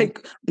with y'all.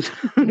 Like,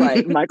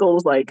 right. Michael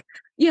was like,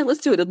 "Yeah, let's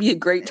do it. It'll be a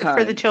great For the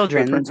time." But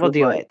children, Prince we'll was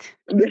do like,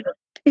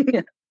 it.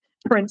 yeah.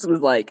 Prince was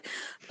like,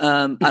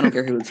 I don't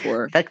care who it's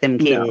for. Fuck them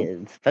No.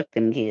 kids. Fuck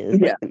them kids.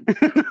 Fuck Yeah.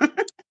 them.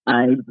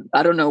 I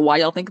I don't know why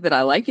y'all think that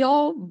I like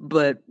y'all,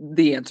 but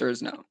the answer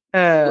is no.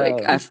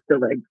 Like I Oh. feel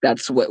like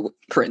that's what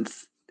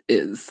Prince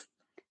is.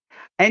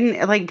 And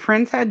like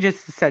Prince had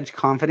just such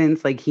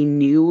confidence. Like he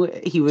knew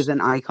he was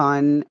an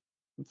icon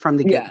from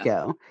the get Yeah.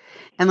 go.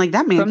 And like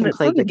that man can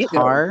play From the get go.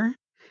 guitar.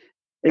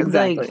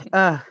 Like,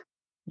 Exactly.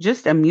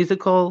 just a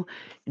musical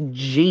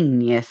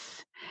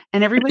genius.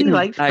 And everybody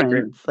liked I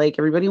agree. Prince. Like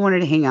everybody wanted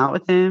to hang out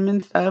with him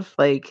and stuff.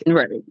 Like,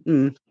 Right.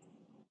 mm.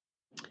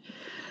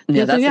 Yeah,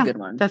 Yeah, so that's a yeah, good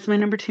one. that's my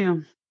number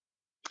two.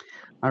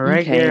 All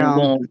right, Okay. girl.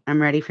 Well,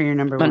 I'm ready for your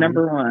number my one.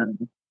 number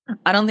one.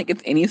 I don't think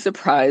it's any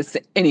surprise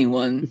to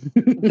anyone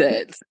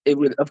that it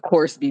would, of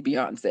course, be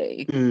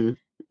Beyonce Mm.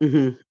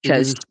 Hmm.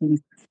 because Hmm.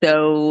 she's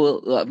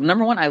so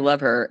number one. I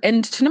love her,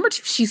 and to number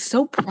two, she's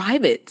so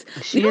private.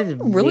 We She is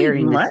don't really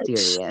very much.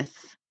 mysterious.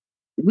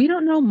 We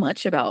don't know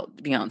much about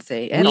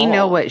Beyonce at We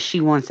know all. what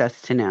she wants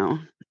us to know.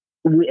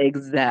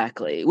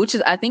 Exactly. Which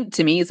is I think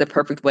to me is a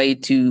perfect way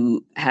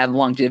to have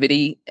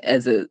longevity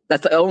as a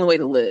that's the only way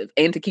to live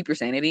and to keep your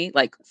sanity.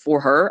 Like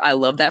for her, I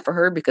love that for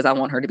her because I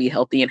want her to be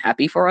healthy and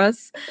happy for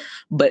us.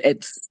 But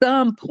at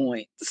some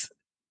point,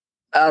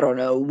 I don't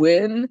know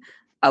when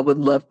I would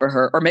love for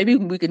her, or maybe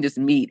we can just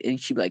meet and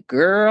she'd be like,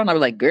 girl, and I'd be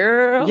like,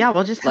 girl, Yeah,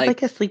 we'll just have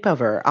like, like a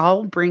sleepover.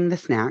 I'll bring the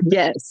snacks.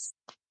 yes.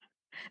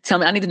 Tell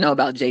me, I need to know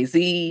about Jay-Z.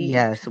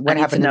 Yes. I What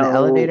need to happened in the know.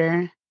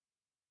 elevator?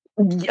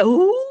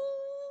 Oh,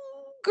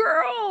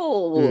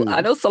 girl.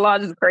 I Mm. know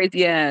Solange is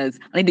crazy ass.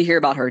 I need to hear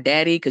about her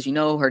daddy because you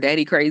know her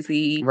daddy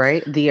crazy.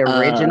 Right? The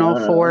original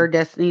Uh, four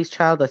Destiny's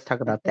Child. Let's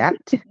talk about that.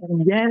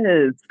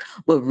 yes.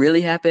 What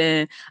really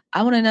happened?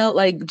 I want to know,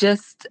 like,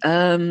 just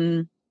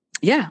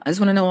yeah, I just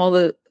want to know all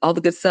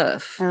the good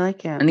stuff. I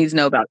like I it. need to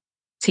know about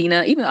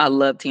Tina. Even though I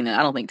love Tina.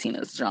 I don't think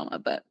Tina's drama,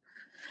 but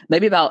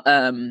maybe about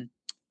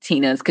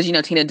Tina's because you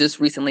know Tina just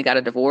recently got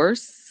a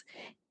divorce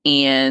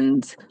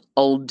and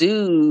old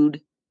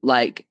dude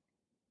like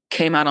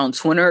came out on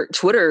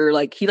Twitter,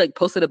 like he like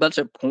posted a bunch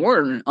of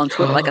porn on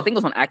Twitter. Like I think it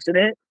was on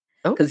accident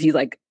Oh. because he's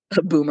like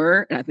a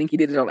boomer, and I think he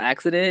did it on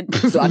accident.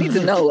 So I need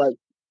to know, like,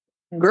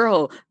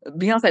 girl,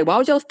 Beyonce, why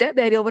was your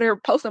stepdaddy over there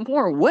posting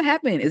porn? What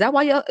happened? Is that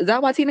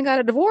why Tina got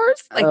a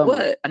divorce? Like Um,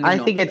 what? I need to I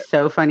know think about it. it's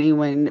so funny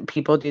when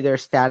people do their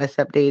status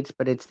updates,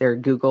 but it's their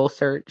Google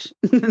search.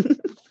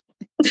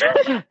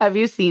 Have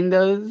you seen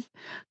those?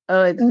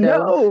 Oh, it's so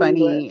No.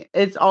 funny.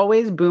 It's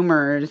always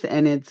boomers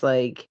and it's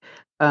like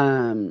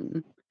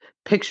um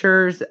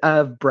pictures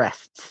of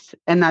breasts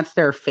and that's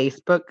their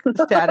Facebook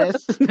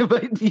status.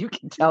 But you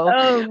can tell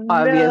Oh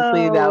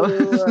obviously that was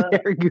no.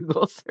 their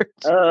Google search.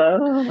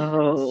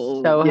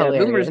 Oh So yeah,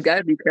 boomers hilarious.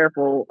 gotta be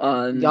careful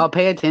Y'all on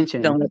pay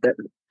attention. don't let that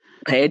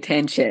pay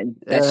attention.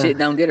 That Ugh. shit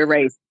don't get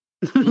erased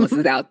unless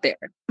it's out there.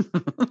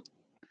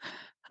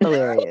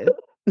 Hilarious.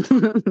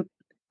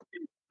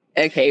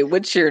 Okay,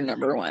 what's your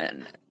number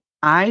one?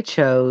 I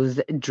chose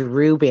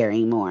Drew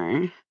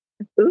Barrymore.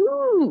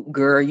 Ooh,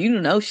 girl, you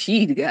know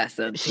she got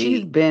some She's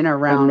tea been from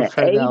around the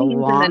for the 80s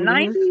and the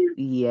longest. 90s.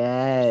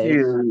 Yes.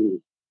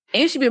 Shoot.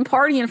 And she been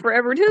partying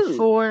forever too.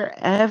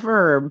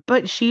 Forever.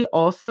 But she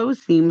also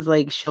seems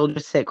like she'll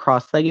just sit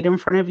cross-legged in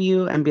front of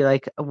you and be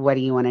like, "What do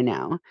you want to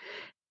know?"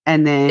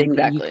 And then you could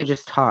Exactly.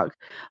 just talk.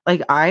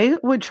 Like I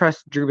would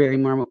trust Drew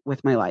Barrymore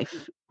with my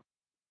life.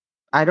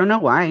 I don't know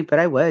why, but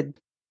I would.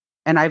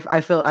 And I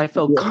feel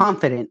Yeah.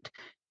 confident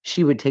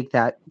she would take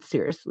that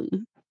seriously.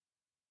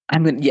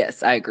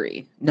 Yes, I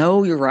agree.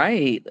 No, you're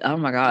right. Oh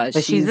my gosh.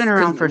 But she's She's been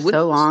because around for what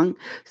so long.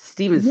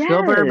 Steven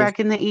Spielberg yes. back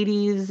in the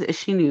 80s,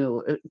 she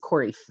knew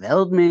Corey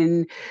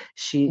Feldman.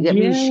 She knew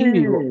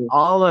Yes.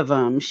 all of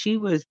them. She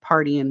was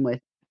partying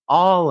with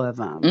all of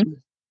Mm.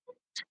 them.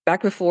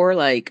 Back before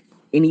like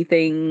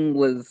anything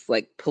was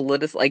like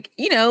politic, like,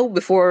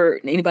 before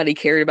anybody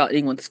cared about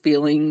anyone's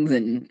feelings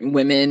and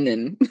women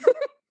and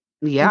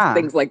Yeah.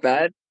 things like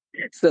that.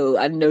 So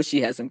I know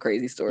she has some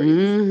crazy stories.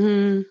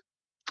 Mhm.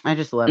 I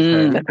just love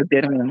her. That's a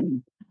good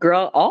one.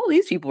 Girl, all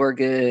these people are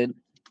good.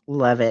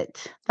 Love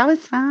it. That was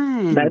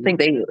But I think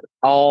fun. they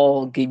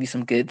all give you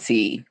some good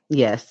tea.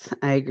 Yes,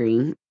 I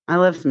agree. I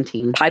love some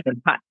tea.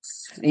 Piping hot.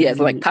 Yes,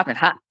 like Mm, popping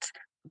hot.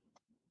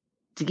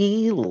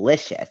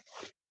 delicious.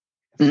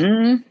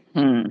 Hmm.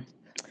 Yay.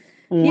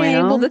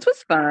 Well, Well, this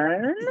was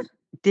fun.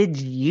 did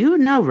you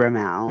know,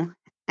 Ramel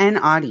and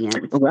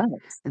audience, Right.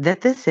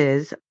 that this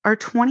is our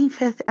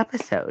 25th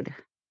episode?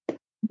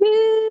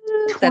 Woo.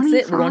 That's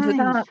it. We're going to the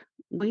 25. top.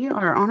 We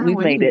are on our We've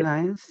way, made you it.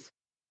 guys. I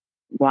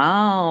just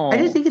Wow.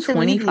 think it's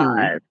amazing.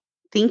 25.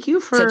 Thank you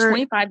So for,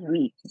 25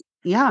 weeks.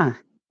 yeah,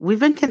 we've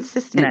been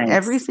consistent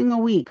every Nice.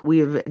 single week.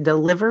 We've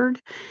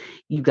delivered.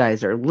 You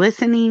guys are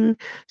listening.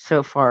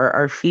 So far,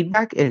 our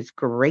feedback is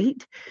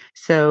great.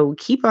 So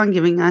keep on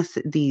giving us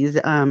these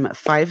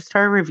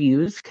 5-star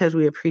reviews because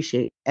we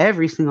appreciate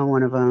every single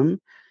one of them.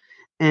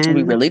 We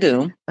And really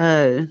do.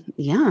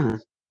 yeah,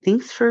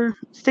 thanks for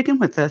sticking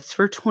with us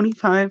for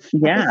 25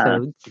 Yeah.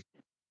 episodes.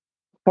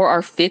 For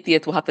our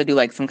 50th, we'll have to do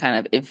like some kind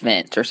of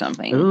event or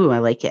something. Ooh, I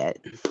like it.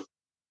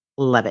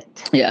 Love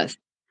it. Yes.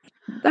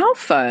 How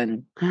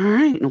fun. All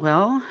right.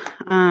 Well,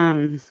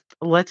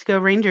 let's go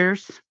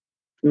Rangers.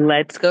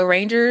 Let's go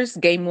Rangers.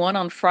 Game 1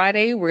 on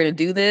Friday. We're going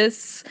to do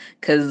this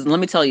because let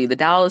me tell you, the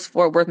Dallas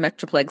Fort Worth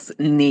Metroplex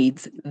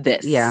needs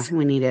Yeah, this.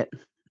 we need it.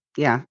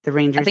 Yeah, the I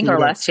Rangers think need our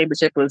it. last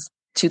championship was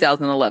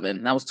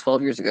 2011. That was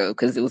 12 years ago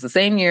because it was the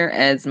same year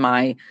as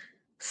my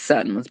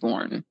son was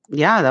born.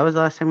 Yeah, that was the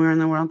last time we were in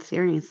the World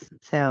Series.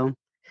 So,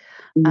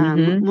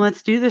 Hmm.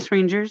 let's do this,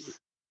 Rangers.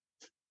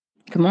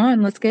 Come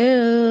on, let's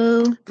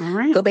go. All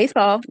right. Go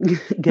baseball.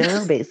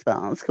 Go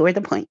baseball. Score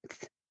the points.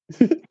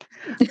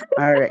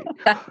 All right.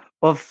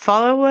 Well,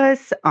 follow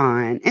us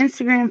on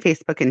Instagram,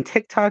 Facebook, and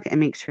TikTok, and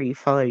make sure you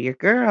follow your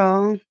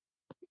girl.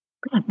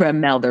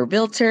 Ramel the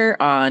Realtor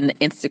on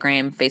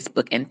Instagram,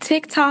 Facebook, and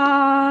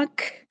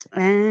TikTok.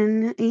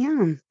 And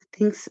yeah,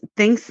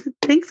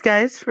 thanks,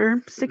 guys,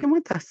 for sticking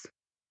with us.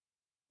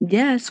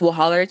 Yes, we'll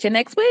holler at you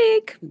next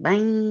week.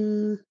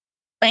 Bye.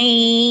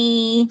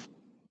 Bye.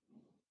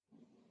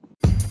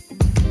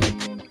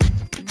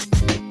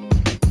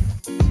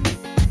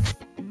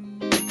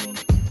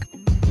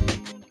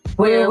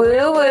 Woo,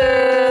 woo,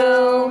 woo.